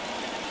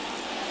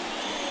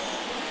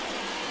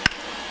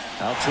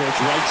 Out towards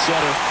right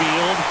center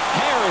field.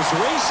 Harris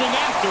racing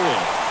after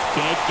it.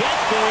 Can't get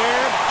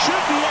there.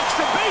 Should be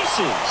extra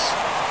bases.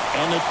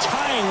 And the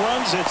tying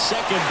runs at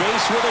second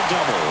base with a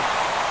double.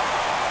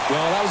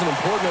 Well, that was an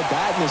important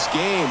at-bat in this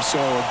game, so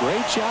a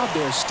great job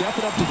there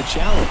stepping up to the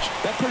challenge.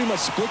 That pretty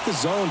much split the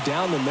zone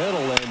down the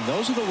middle, and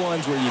those are the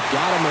ones where you've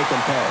got to make them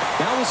pay.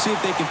 Now we'll see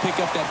if they can pick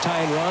up that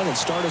tying run and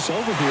start us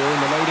over here in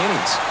the late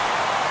innings.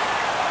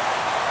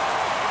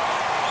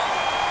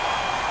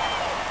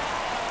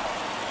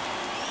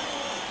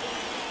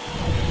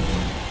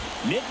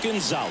 Nick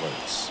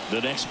Gonzalez, the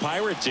next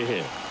Pirate to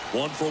hit.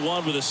 1 for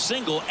 1 with a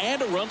single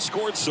and a run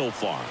scored so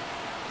far.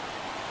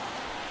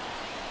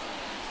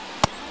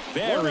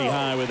 Very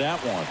high with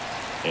that one.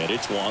 And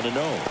it's 1-0.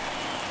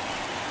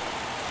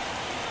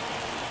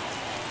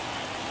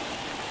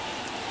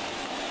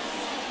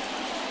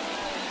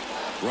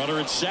 Runner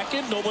at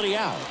second, nobody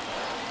out.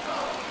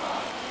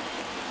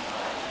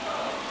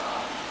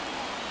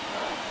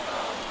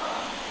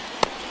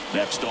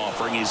 Next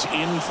offering is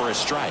in for a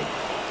strike.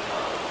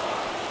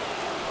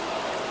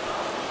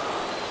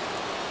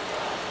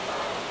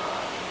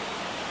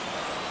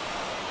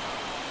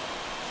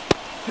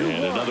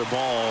 And another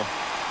ball.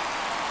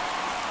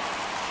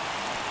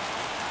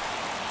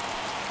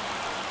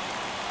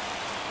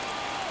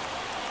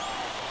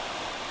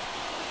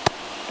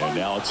 And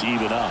now it's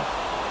even up.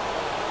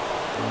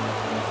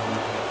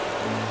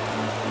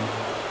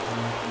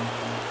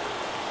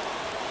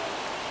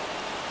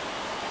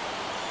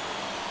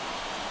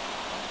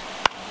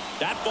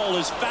 That ball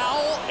is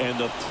foul, and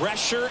the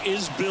pressure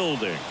is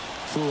building.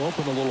 Flew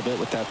open a little bit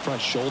with that front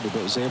shoulder,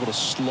 but was able to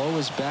slow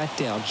his bat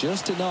down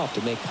just enough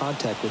to make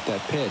contact with that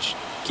pitch.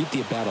 Keep the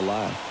at-bat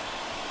alive.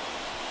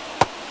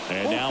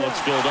 And now it's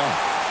filled up.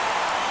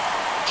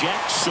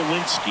 Jack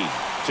Sawinski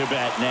to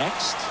bat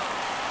next.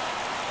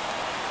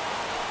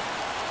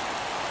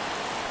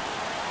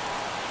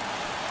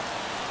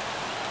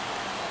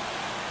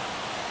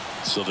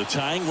 So the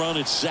tying run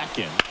at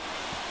second.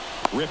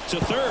 Ripped to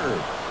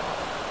third.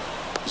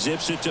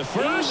 Zips it to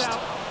first.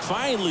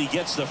 Finally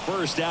gets the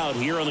first out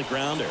here on the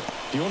grounder.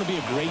 If you want to be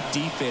a great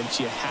defense,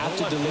 you have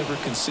to deliver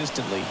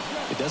consistently.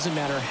 It doesn't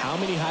matter how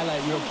many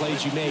highlight reel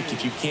plays you make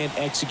if you can't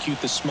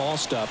execute the small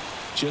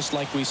stuff, just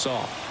like we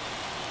saw.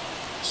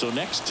 So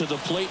next to the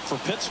plate for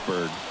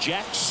Pittsburgh,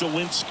 Jack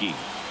Sawinski.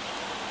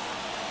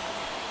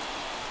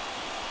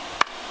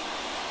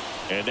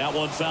 And that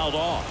one fouled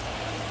off.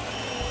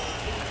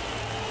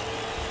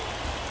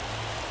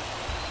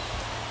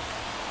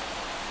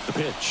 The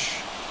pitch.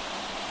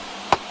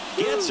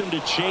 Gets him to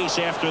chase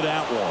after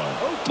that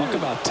one. Talk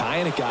about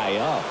tying a guy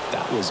up.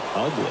 That was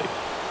ugly.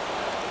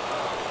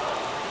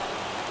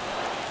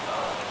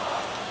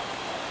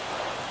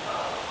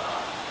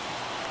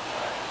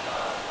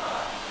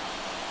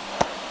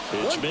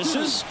 Pitch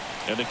misses,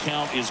 and the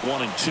count is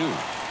 1-2.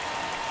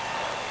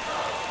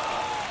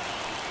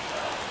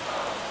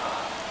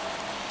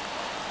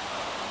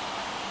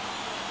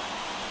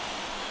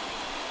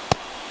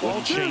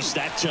 Won't chase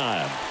that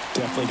time.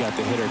 Definitely got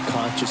the hitter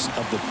conscious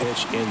of the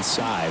pitch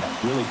inside.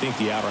 Really think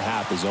the outer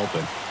half is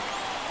open.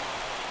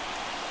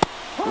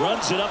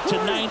 Runs it up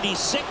to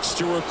 96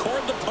 to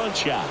record the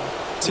punch out.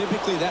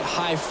 Typically that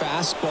high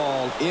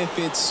fastball, if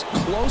it's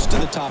close to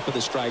the top of the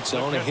strike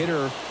zone, a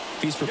hitter,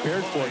 if he's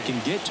prepared for it, can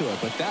get to it.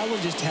 But that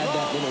one just had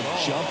that little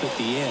jump at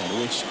the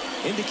end, which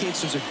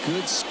indicates there's a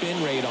good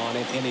spin rate on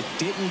it, and it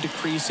didn't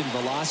decrease in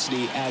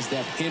velocity as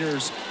that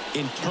hitter's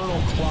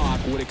internal clock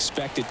would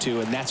expect it to,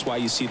 and that's why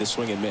you see the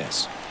swing and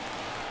miss.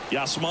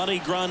 Yasmani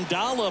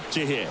Grandal up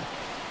to hit.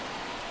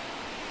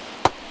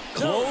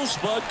 Close,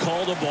 but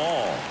called a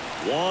ball.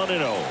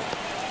 1-0.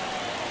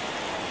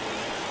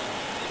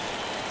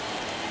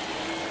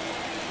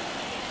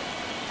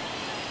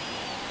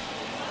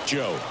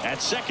 Joe at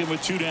second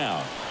with 2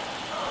 down.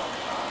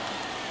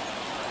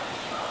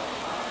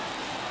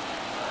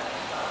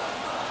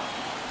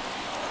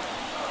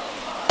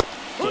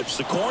 Flips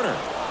the corner,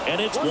 and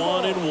it's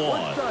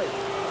 1-1.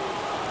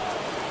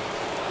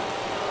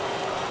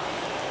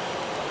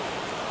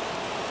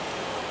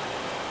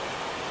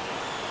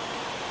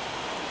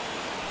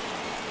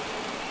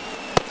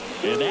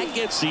 And that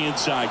gets the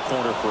inside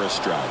corner for a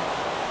strike.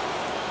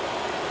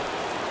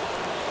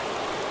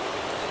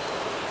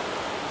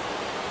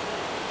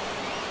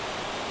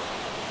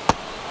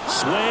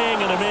 Swing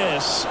and a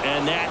miss,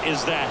 and that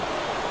is that.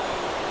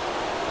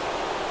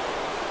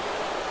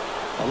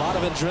 A lot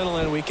of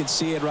adrenaline, we can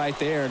see it right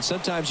there, and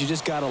sometimes you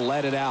just got to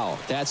let it out.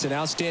 That's an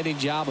outstanding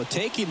job of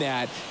taking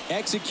that,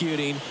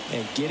 executing,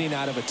 and getting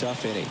out of a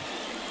tough inning.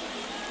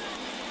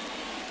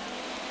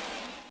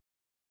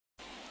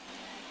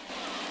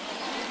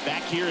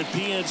 Back here at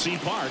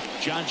PNC Park,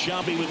 John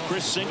Sciambi with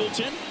Chris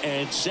Singleton,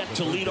 and set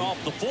to lead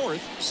off the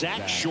fourth,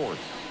 Zach Short.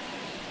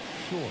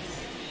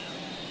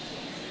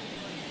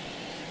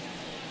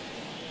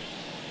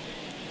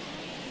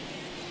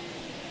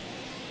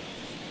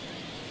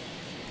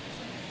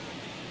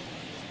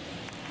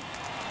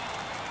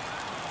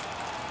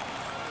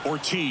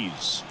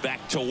 Ortiz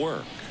back to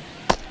work.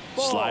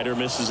 Slider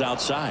misses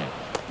outside.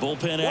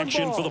 Bullpen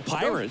action for the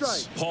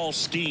Pirates. Paul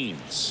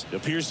Skeens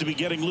appears to be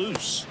getting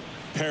loose.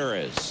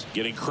 Perez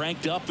getting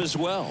cranked up as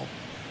well.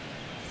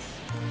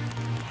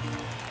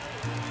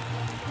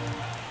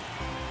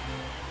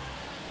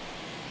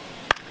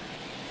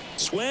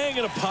 Swing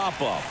and a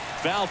pop-up.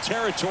 Foul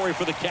territory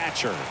for the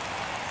catcher.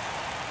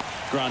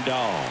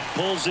 Grandal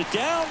pulls it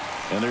down,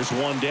 and there's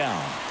one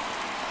down.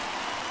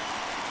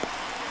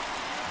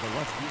 The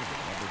left fielder,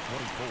 number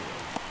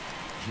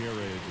 24,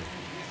 Jared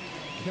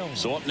Kellner.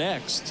 So up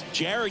next,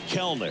 Jared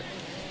Kellner.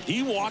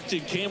 He walked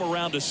and came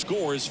around to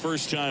score his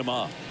first time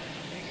up.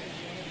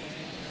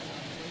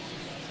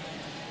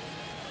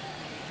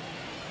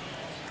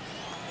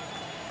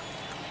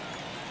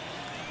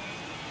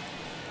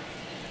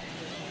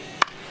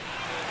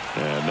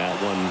 And that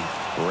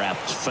one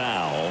wrapped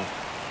foul.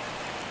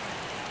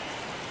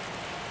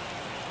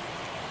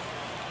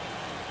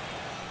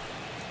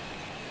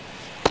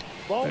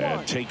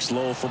 And takes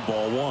low for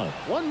ball 1.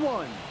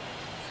 1-1.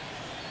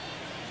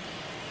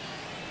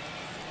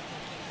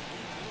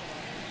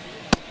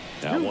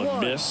 That one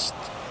missed.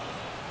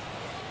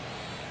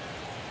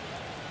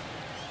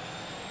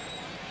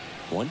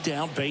 One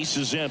down, base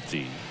is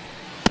empty.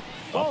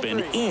 Up and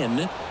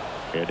in,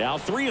 and now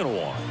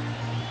 3-1.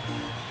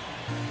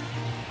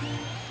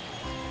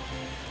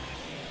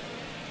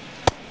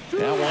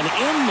 That one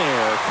in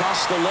there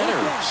across the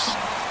letters.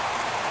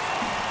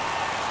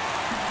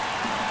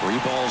 3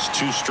 balls,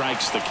 2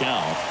 strikes the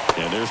count,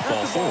 and there's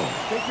ball 4.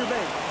 Take your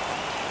base.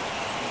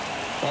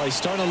 Well, he's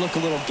starting to look a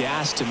little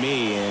gassed to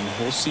me, and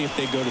we'll see if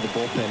they go to the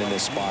bullpen in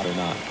this spot or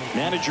not.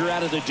 Manager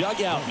out of the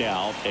dugout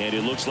now, and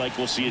it looks like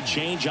we'll see a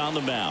change on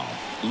the mound.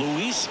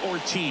 Luis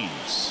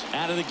Ortiz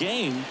out of the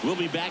game. We'll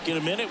be back in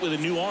a minute with a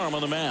new arm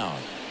on the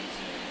mound.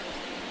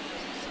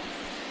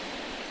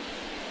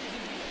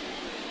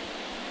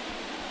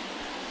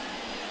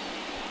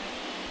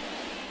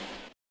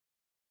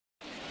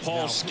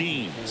 Paul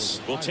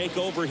Skeens will take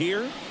over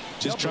here.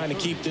 Just trying to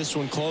keep this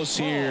one close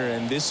here,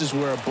 and this is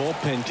where a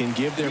bullpen can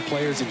give their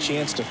players a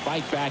chance to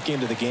fight back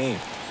into the game.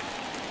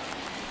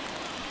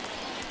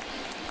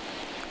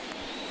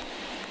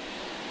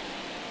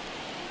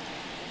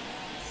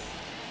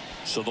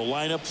 So the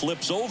lineup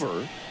flips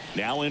over.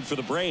 Now in for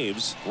the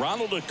Braves,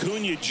 Ronald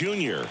Acuna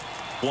Jr.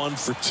 1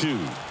 for 2.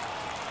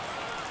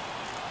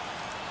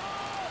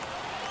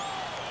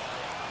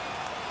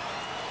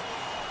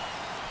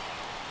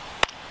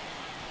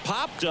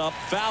 Popped up,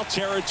 foul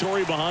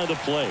territory behind the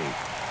plate.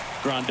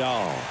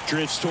 Grandal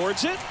drifts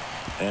towards it,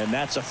 and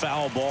that's a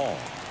foul ball.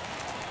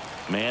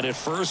 Man at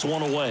first,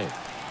 one away.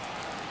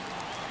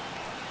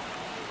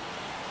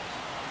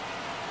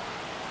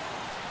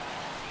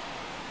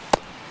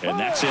 And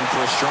that's in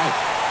for a strike.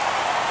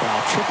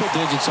 Well, triple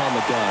digits on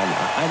the gun.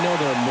 I know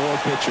there are more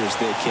pitchers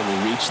that can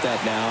reach that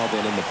now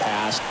than in the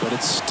past, but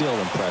it's still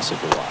impressive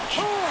to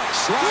watch.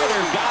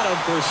 Slider got him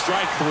for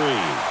strike 3.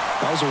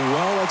 That was a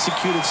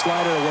well-executed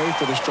slider away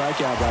for the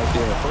strikeout right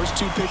there. First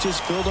 2 pitches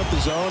filled up the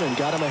zone and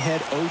got him ahead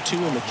 0-2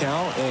 in the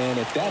count. And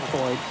at that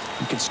point,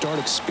 you can start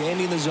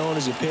expanding the zone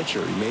as a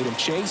pitcher. He made him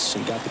chase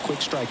and got the quick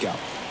strikeout.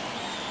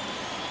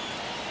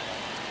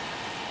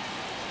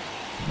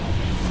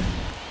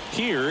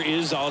 Here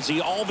is Ozzie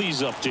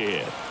Albies up to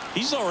hit.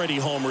 He's already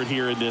homered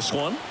here in this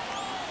one.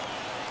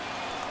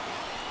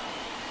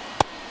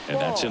 And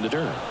that's in the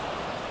dirt.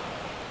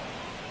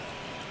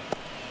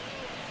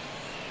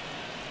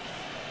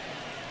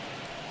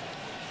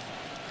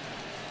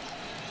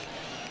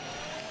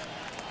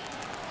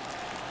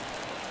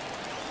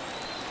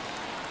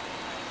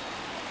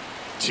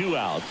 Two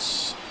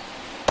outs.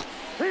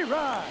 Hey,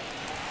 ride.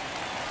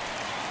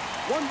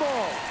 1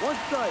 ball, 1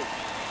 strike.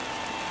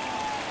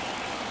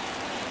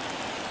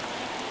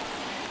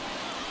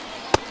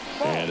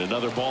 And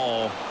another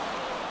ball.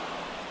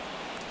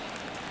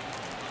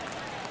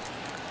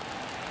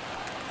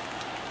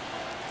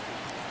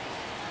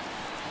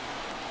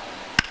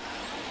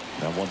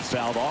 That one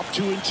fouled off.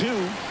 2-2.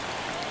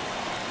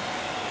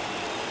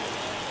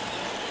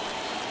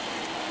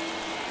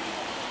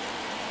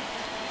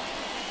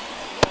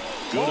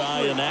 Good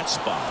eye in that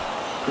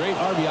spot. Great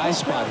RBI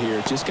spot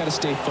here. Just got to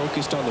stay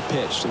focused on the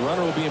pitch. The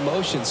runner will be in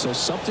motion, so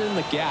something in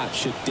the gap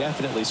should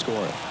definitely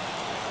score it.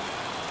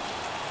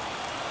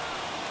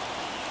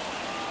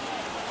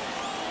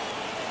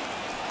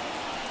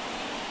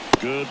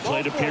 Good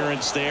plate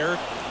appearance there.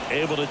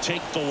 Able to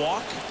take the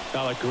walk.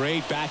 Now a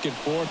great back and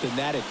forth and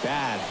that at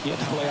bat. He had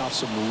to lay off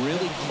some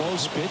really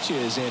close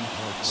pitches, and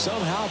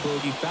somehow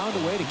Boogie found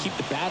a way to keep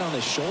the bat on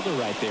his shoulder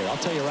right there. I'll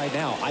tell you right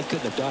now, I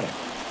couldn't have done it.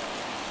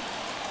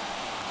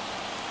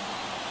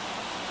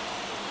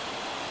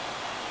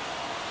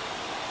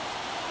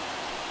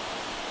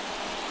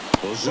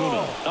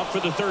 Ozuna up for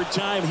the 3rd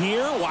time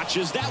here.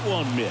 Watches that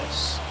one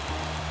miss.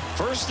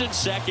 1st and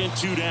 2nd,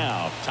 2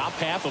 down. Top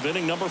half of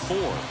inning number 4.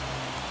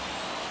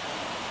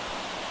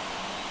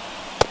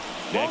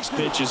 Next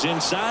pitch is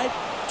inside.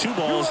 2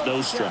 balls,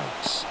 no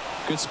strikes.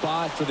 Good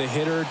spot for the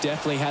hitter.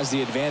 Definitely has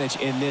the advantage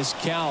in this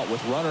count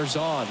with runners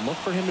on. Look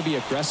for him to be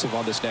aggressive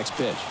on this next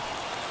pitch.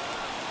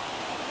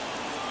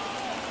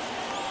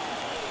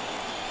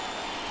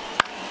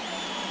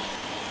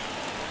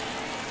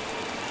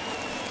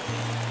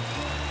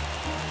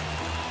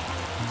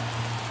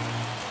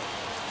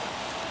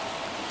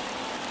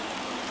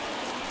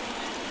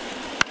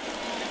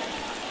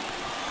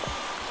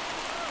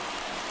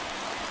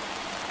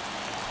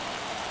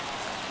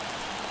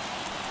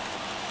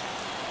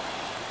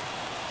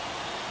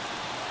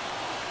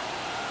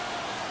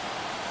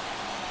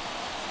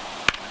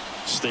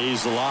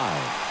 Stays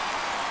alive.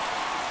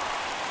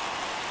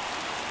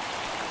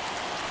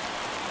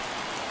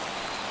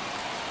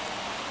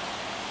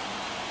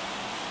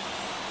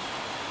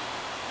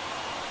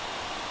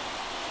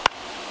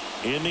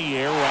 In the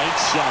air, right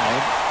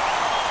side.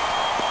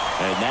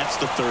 And that's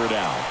the 3rd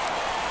out.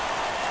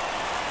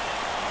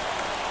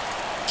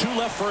 2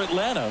 left for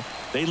Atlanta.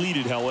 They lead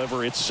it,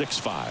 however, it's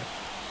 6-5.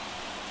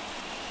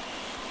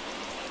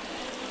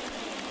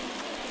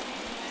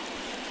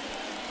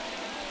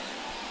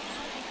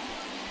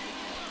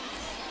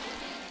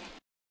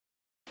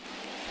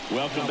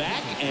 Welcome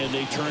back, and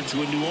they turn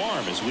to a new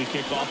arm as we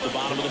kick off the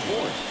bottom of the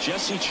 4th.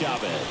 Jesse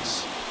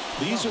Chavez.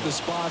 These are the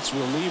spots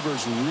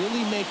relievers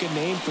really make a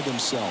name for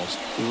themselves.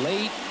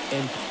 Late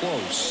and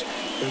close.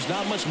 There's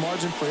not much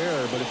margin for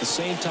error, but at the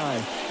same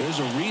time, there's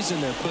a reason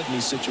they're put in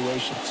these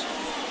situations.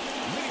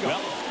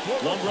 Well,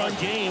 1-run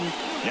game.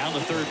 Now the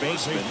 3rd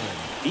baseman.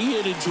 He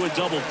hit into a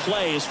double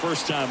play his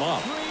first time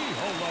up.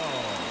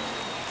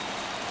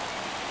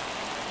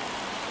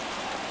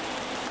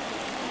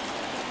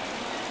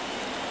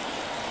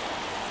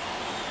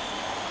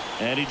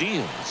 And he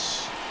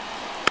deals.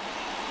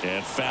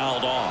 And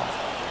fouled off.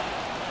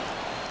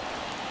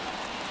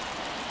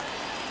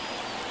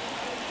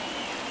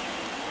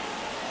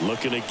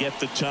 Looking to get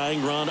the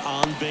tying run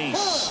on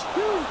base.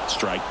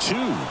 Strike 2.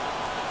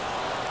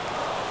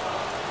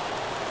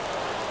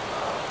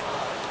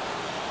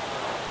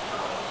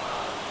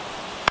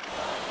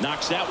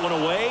 Knocks that one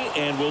away,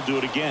 and we'll do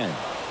it again.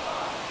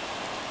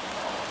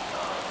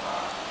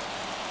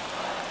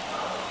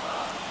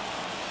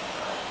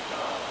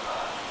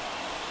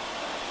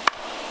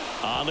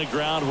 On the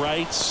ground,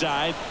 right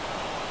side.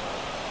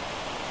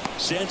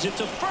 Sends it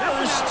to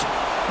first.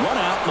 1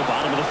 out in the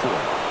bottom of the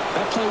 4th.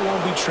 That play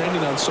won't be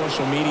trending on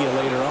social media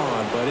later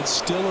on, but it's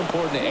still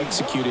important to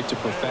execute it to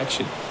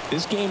perfection.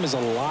 This game is a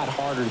lot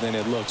harder than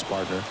it looks,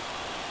 partner.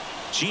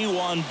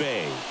 Ji-Hwan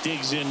Bae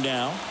digs in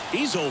now.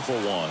 He's 0 for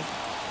 1.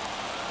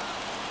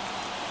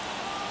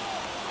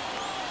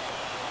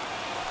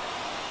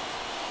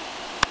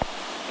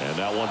 And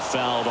that one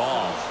fouled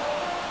off.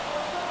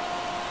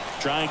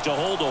 Trying to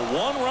hold a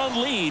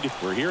 1-run lead.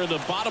 We're here in the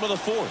bottom of the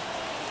 4th.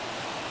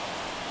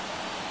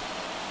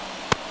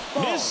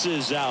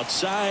 Misses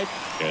outside,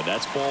 and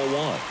that's ball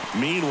one.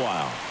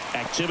 Meanwhile,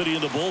 activity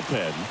in the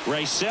bullpen.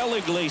 Raisel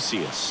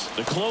Iglesias,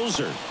 the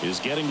closer, is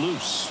getting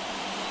loose.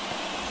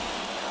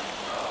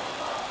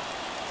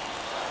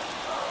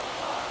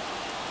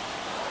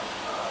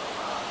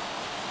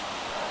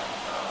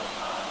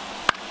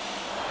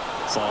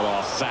 Fall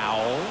off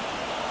foul.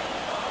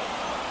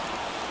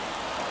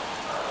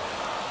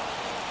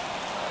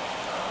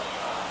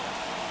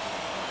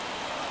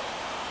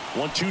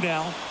 1-2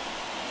 now.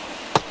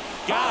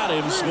 Got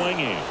him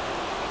swinging.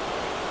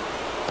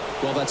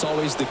 Well, that's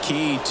always the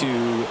key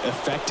to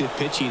effective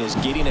pitching, is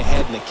getting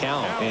ahead in the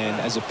count. And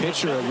as a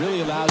pitcher, it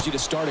really allows you to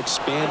start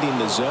expanding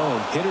the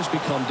zone. Hitters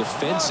become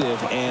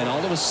defensive, and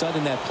all of a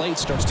sudden that plate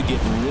starts to get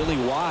really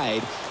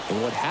wide.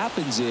 And what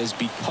happens is,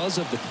 because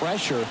of the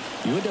pressure,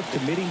 you end up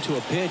committing to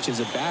a pitch as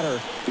a batter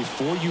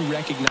before you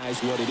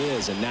recognize what it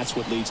is, and that's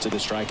what leads to the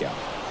strikeout.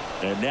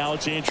 And now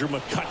it's Andrew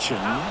McCutchen.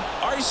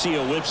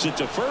 Arcia whips it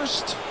to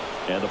first,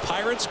 and the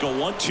Pirates go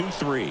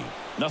 1-2-3.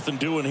 Nothing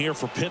doing here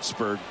for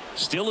Pittsburgh.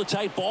 Still a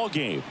tight ball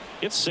game.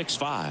 It's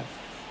 6-5.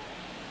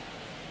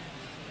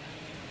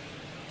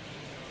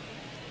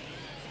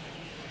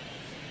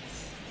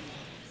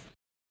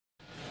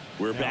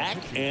 We're back,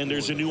 and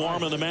there's a new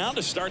arm on the mound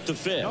to start the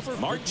fifth.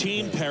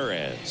 Martin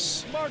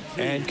Perez.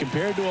 And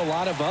compared to a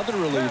lot of other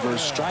relievers,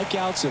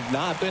 strikeouts have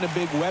not been a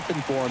big weapon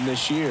for him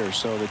this year,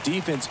 so the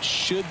defense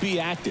should be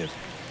active.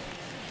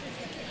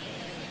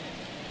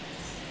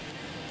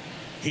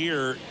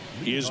 Here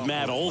is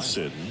Matt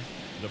Olson.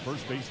 The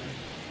first baseman,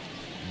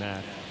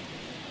 Matt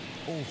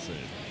Olson.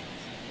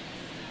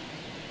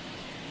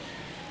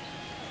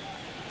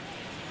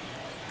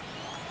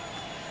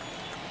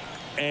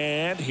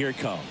 And here it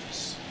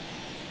comes.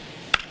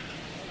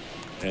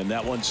 And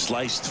that one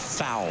sliced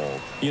foul.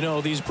 You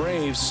know, these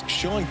Braves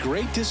showing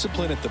great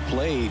discipline at the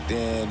plate,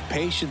 and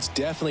patience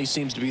definitely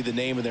seems to be the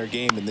name of their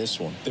game in this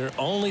one. They're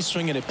only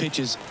swinging at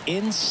pitches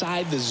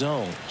inside the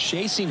zone.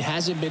 Chasing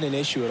hasn't been an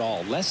issue at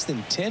all. Less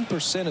than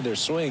 10% of their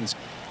swings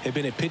have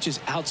been at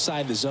pitches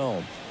outside the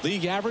zone.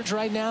 League average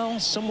right now,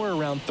 somewhere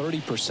around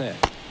 30%.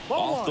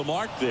 Off the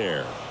mark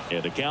there.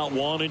 And the count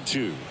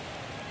 1-2.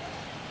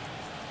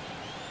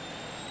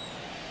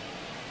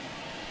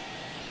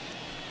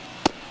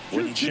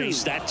 Wouldn't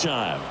chase that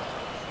time.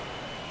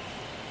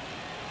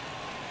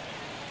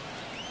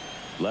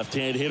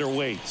 Left-hand hitter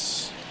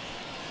waits.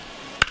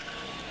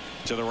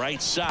 To the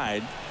right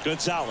side,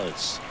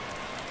 Gonzalez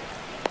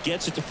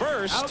gets it to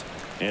first. Out.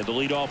 And the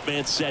leadoff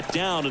man set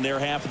down in their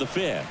half of the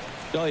fifth.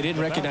 No, he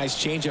didn't recognize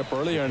changeup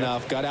earlier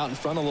enough. Got out in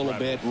front a little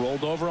bit,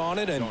 rolled over on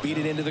it, and beat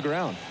it into the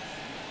ground.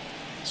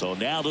 So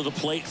now to the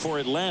plate for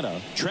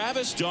Atlanta,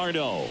 Travis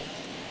d'Arnaud.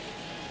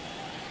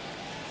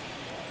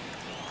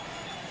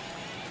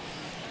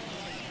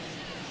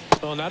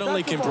 Well, not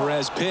only can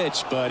Perez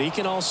pitch, but he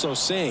can also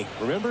sing.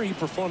 Remember, he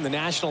performed the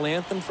national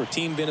anthem for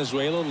Team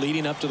Venezuela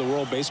leading up to the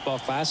World Baseball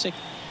Classic.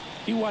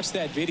 If you watch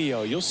that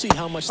video, you'll see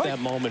how much that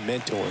moment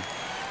meant to him.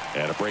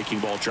 And a breaking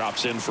ball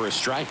drops in for a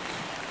strike.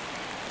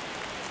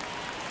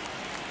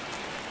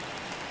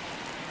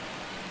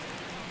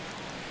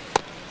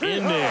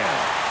 In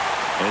there.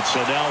 And so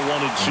now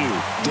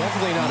 1-2.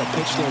 Definitely not a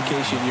pitch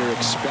location you're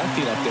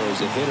expecting up there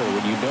as a hitter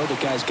when you know the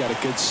guy's got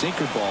a good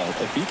sinker ball.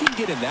 If he can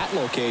get in that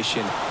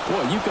location,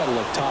 boy, you've got to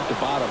look top to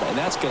bottom, and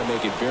that's going to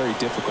make it very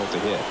difficult to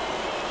hit.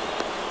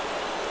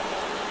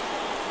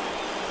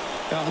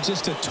 Now,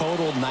 just a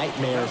total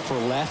nightmare for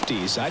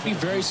lefties. I'd be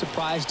very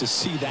surprised to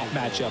see that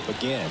matchup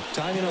again.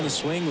 Timing on the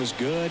swing was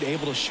good,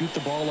 able to shoot the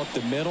ball up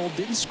the middle.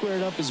 Didn't square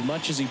it up as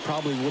much as he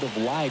probably would have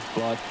liked,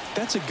 but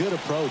that's a good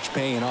approach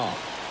paying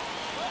off.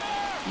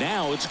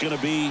 Now it's going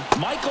to be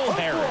Michael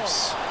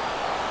Harris.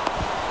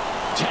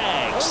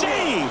 Tag,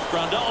 save.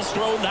 Grandal's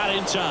throw not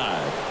in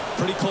time.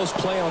 Pretty close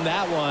play on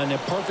that one. A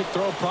perfect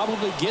throw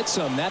probably gets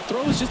him. That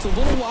throw was just a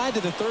little wide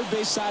to the third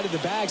base side of the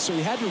bag, so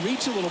he had to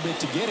reach a little bit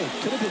to get it.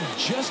 Could have been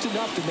just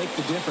enough to make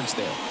the difference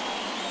there.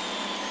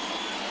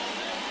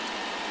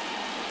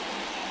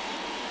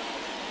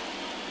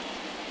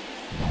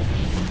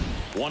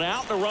 One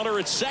out and a runner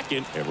at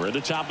second, and we're at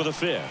the top of the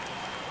fifth.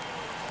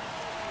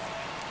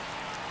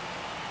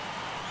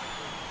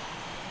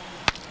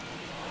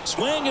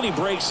 Swing, and he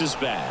breaks his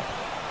bat.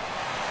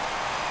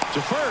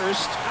 To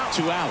first,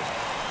 2 out.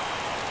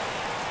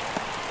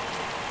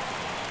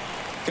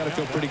 Got to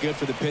feel pretty good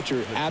for the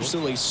pitcher.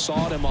 Absolutely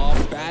sawed him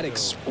off. Bat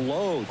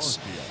explodes.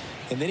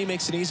 And then he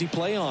makes an easy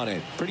play on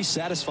it. Pretty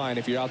satisfying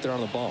if you're out there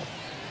on the ball.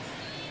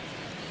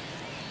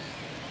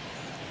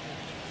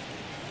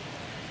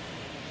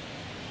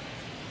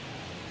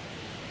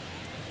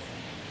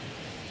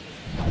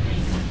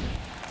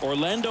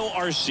 Orlando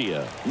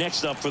Arcia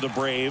next up for the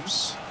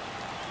Braves.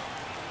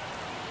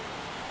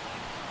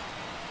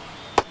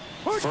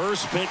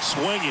 First pitch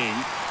swinging.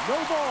 No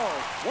ball.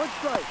 1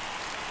 strike.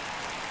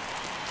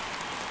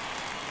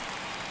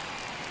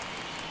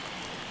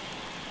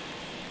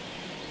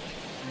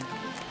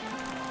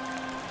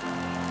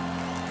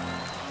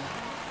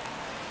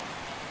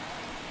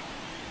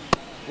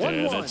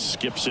 And it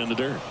skips in the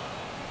dirt.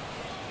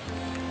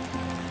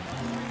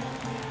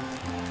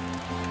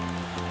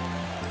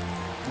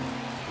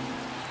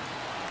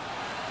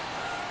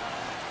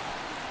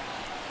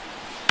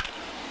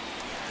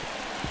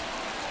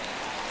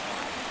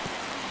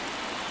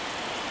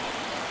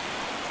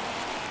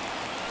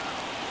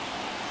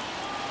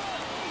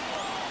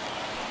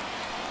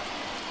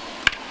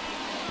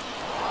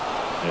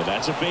 And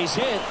that's a base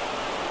hit.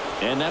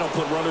 And that'll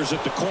put runners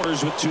at the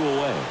corners with 2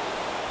 away.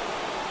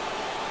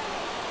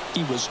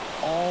 He was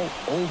all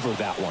over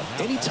that one.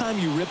 Anytime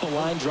you rip a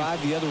line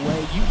drive the other way,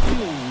 you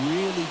feel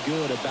really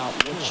good about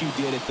what you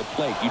did at the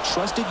plate. You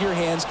trusted your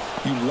hands,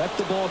 you let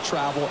the ball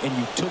travel, and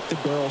you took the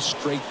barrel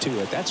straight to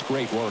it. That's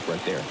great work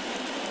right there.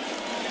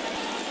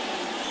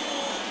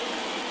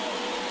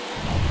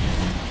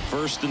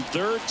 First and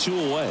third, 2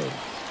 away.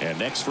 And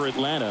next for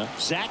Atlanta,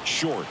 Zach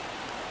Short.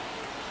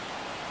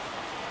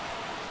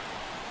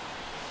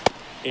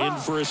 In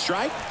for a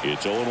strike.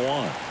 It's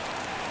 0-1.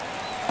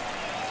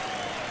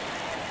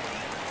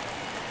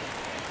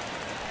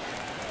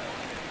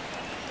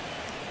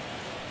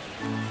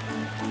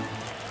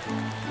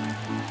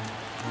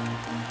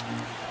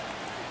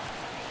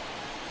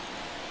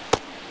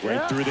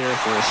 Right through there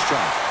for a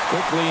strike.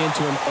 Quickly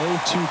into an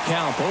 0-2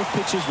 count. Both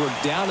pitches were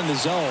down in the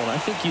zone. I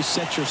think you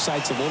set your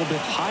sights a little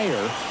bit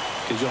higher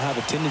because you'll have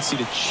a tendency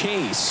to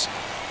chase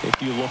if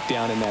you look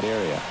down in that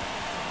area.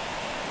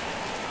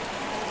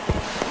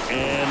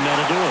 And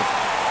that'll do it.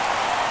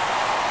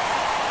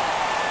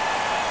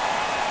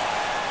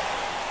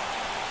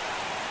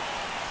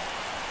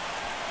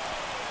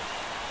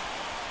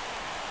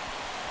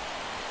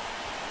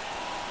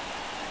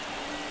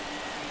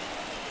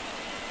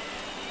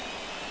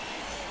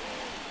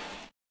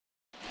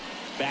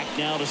 Back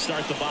now to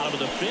start the bottom of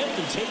the 5th,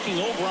 and taking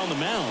over on the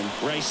mound,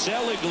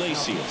 Raisel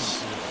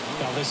Iglesias.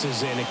 Now, this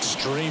is an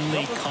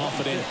extremely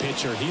confident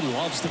pitcher. He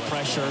loves the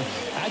pressure.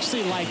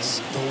 Actually likes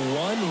the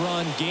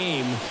 1-run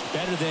game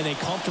better than a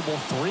comfortable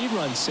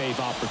 3-run save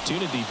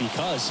opportunity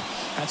because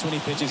that's when he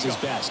pitches his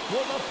best.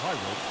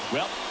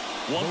 Well,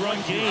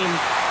 1-run game.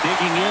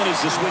 Digging in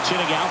is the switch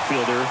inning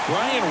outfielder,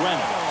 Brian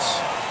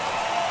Reynolds.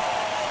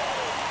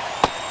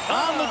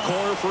 On the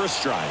corner for a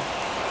strike.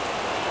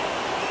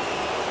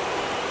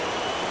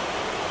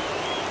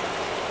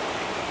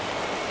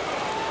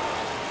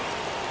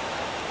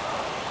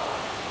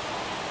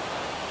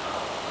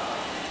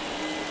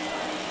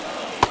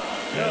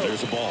 And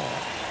there's a ball.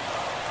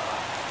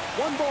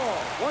 1 ball,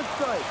 1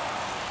 strike.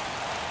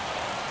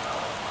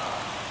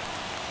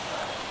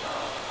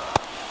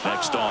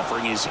 Next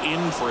offering is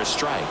in for a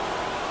strike.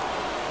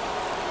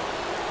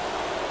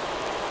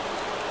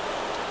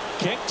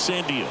 Kicks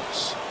and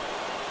deals.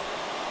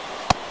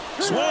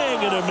 Swing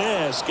and a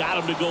miss. Got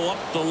him to go up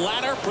the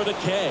ladder for the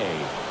K.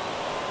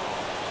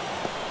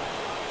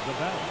 The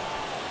batter,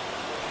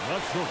 the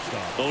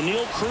shortstop,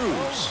 O'Neal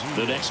Cruz,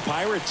 the next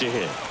Pirate to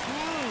hit.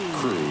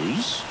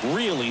 Cruz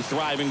really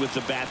thriving with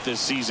the bat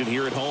this season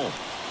here at home.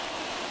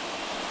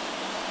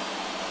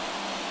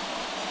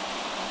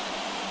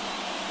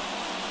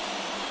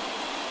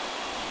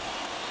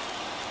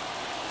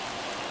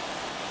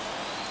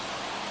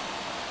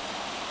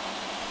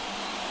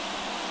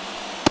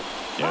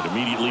 And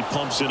immediately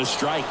pumps in a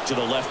strike to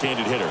the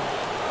left-handed hitter.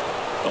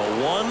 A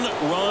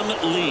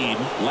 1-run lead,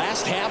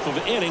 last half of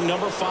inning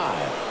number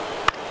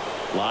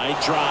 5. Line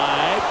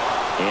drive,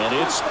 and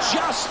it's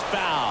just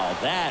foul.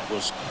 That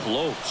was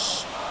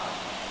close.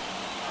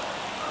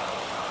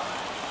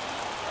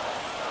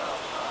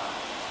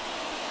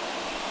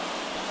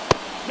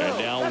 And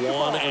now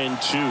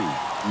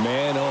 1-2.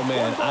 Man, oh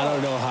man, I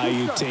don't know how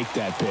you take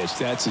that pitch.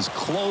 That's as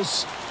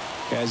close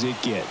as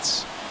it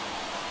gets.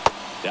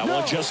 That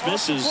one just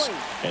misses,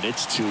 and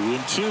it's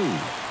 2-2.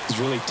 He's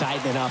really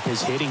tightening up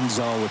his hitting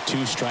zone with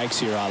 2 strikes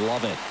here. I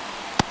love it.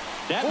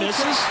 That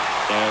misses,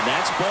 and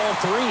that's ball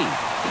 3.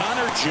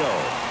 Connor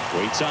Joe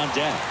waits on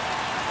deck.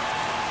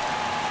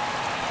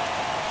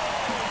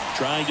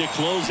 Trying to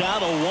close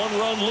out a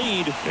 1-run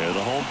lead, and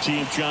the home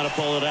team trying to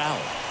pull it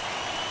out.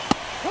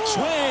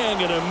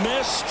 Swing and a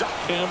miss, struck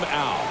him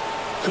out.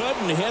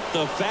 Couldn't hit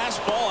the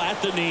fastball at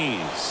the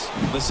knees.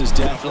 This is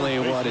definitely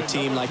what a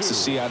team likes to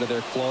see out of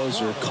their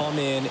closer. Come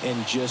in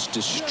and just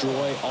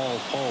destroy all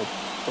hope.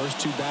 First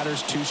 2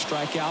 batters, 2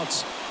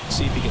 strikeouts.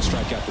 See if he can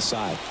strike out the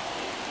side.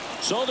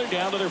 So they're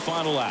down to their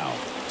final out.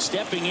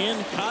 Stepping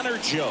in, Connor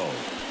Joe.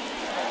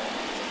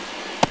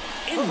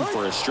 In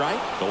for a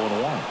strike, going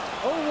 1.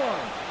 0-1.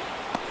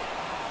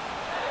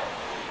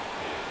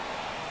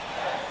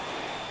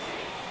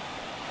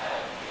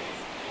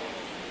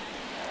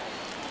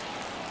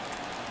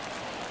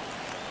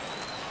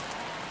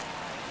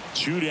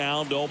 Two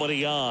down,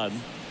 nobody on.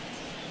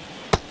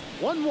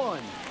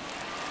 1-1.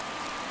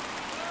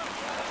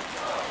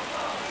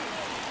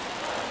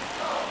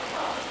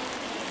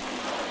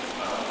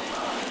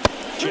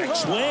 Check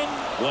swing,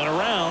 went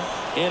around,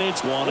 and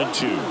it's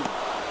 1-2.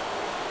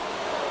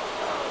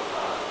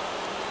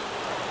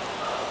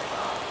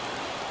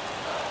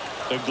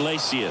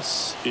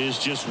 Iglesias is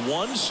just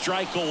 1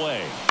 strike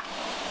away.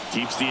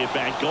 Keeps the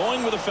at-bat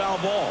going with a foul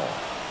ball.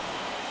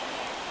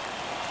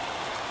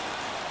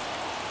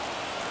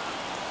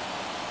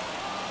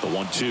 The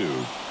 1-2.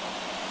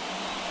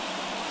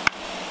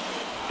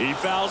 He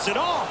fouls it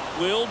off.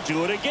 We'll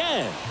do it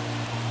again.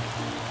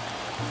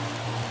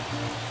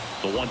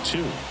 The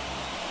 1-2.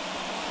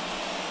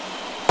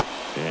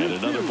 And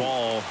another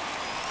ball.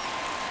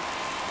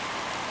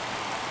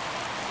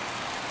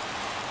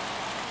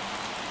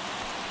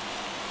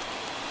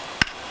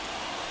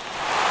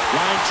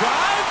 Line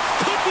drive,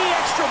 could be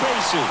extra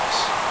bases.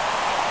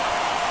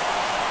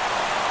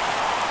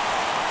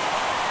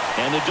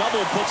 And the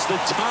double puts the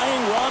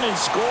tying run in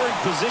scoring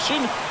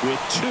position with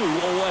 2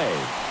 away.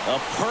 A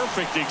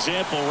perfect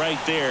example right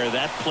there.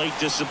 That plate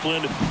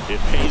discipline, it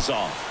pays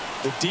off.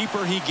 The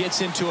deeper he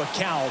gets into a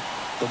count,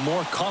 the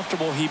more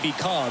comfortable he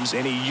becomes,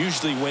 and he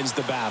usually wins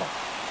the battle.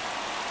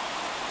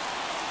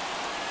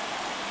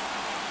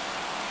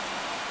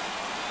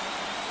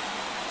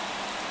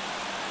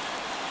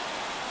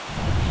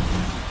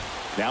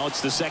 Now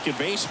it's the second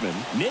baseman,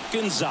 Nick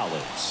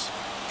Gonzalez.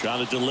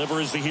 Trying to deliver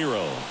as the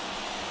hero.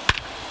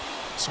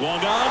 Swung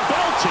on,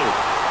 belted.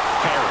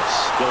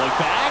 Harris going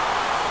back.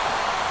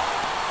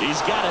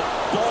 He's got it.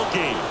 Ball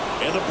game.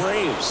 And the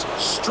Braves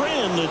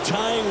strand the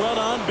tying run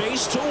on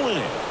base to win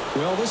it.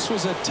 Well, this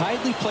was a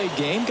tightly played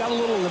game. Got a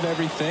little of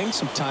everything.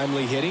 Some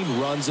timely hitting,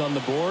 runs on the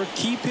board,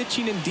 key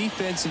pitching and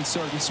defense in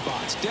certain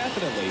spots.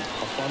 Definitely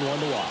a fun one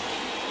to watch.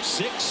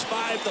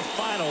 6-5 the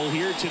final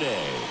here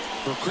today.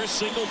 For Chris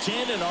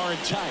Singleton and our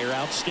entire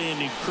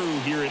outstanding crew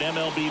here at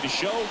MLB The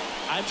Show,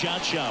 I'm John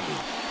Shambi.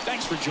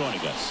 Thanks for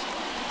joining us.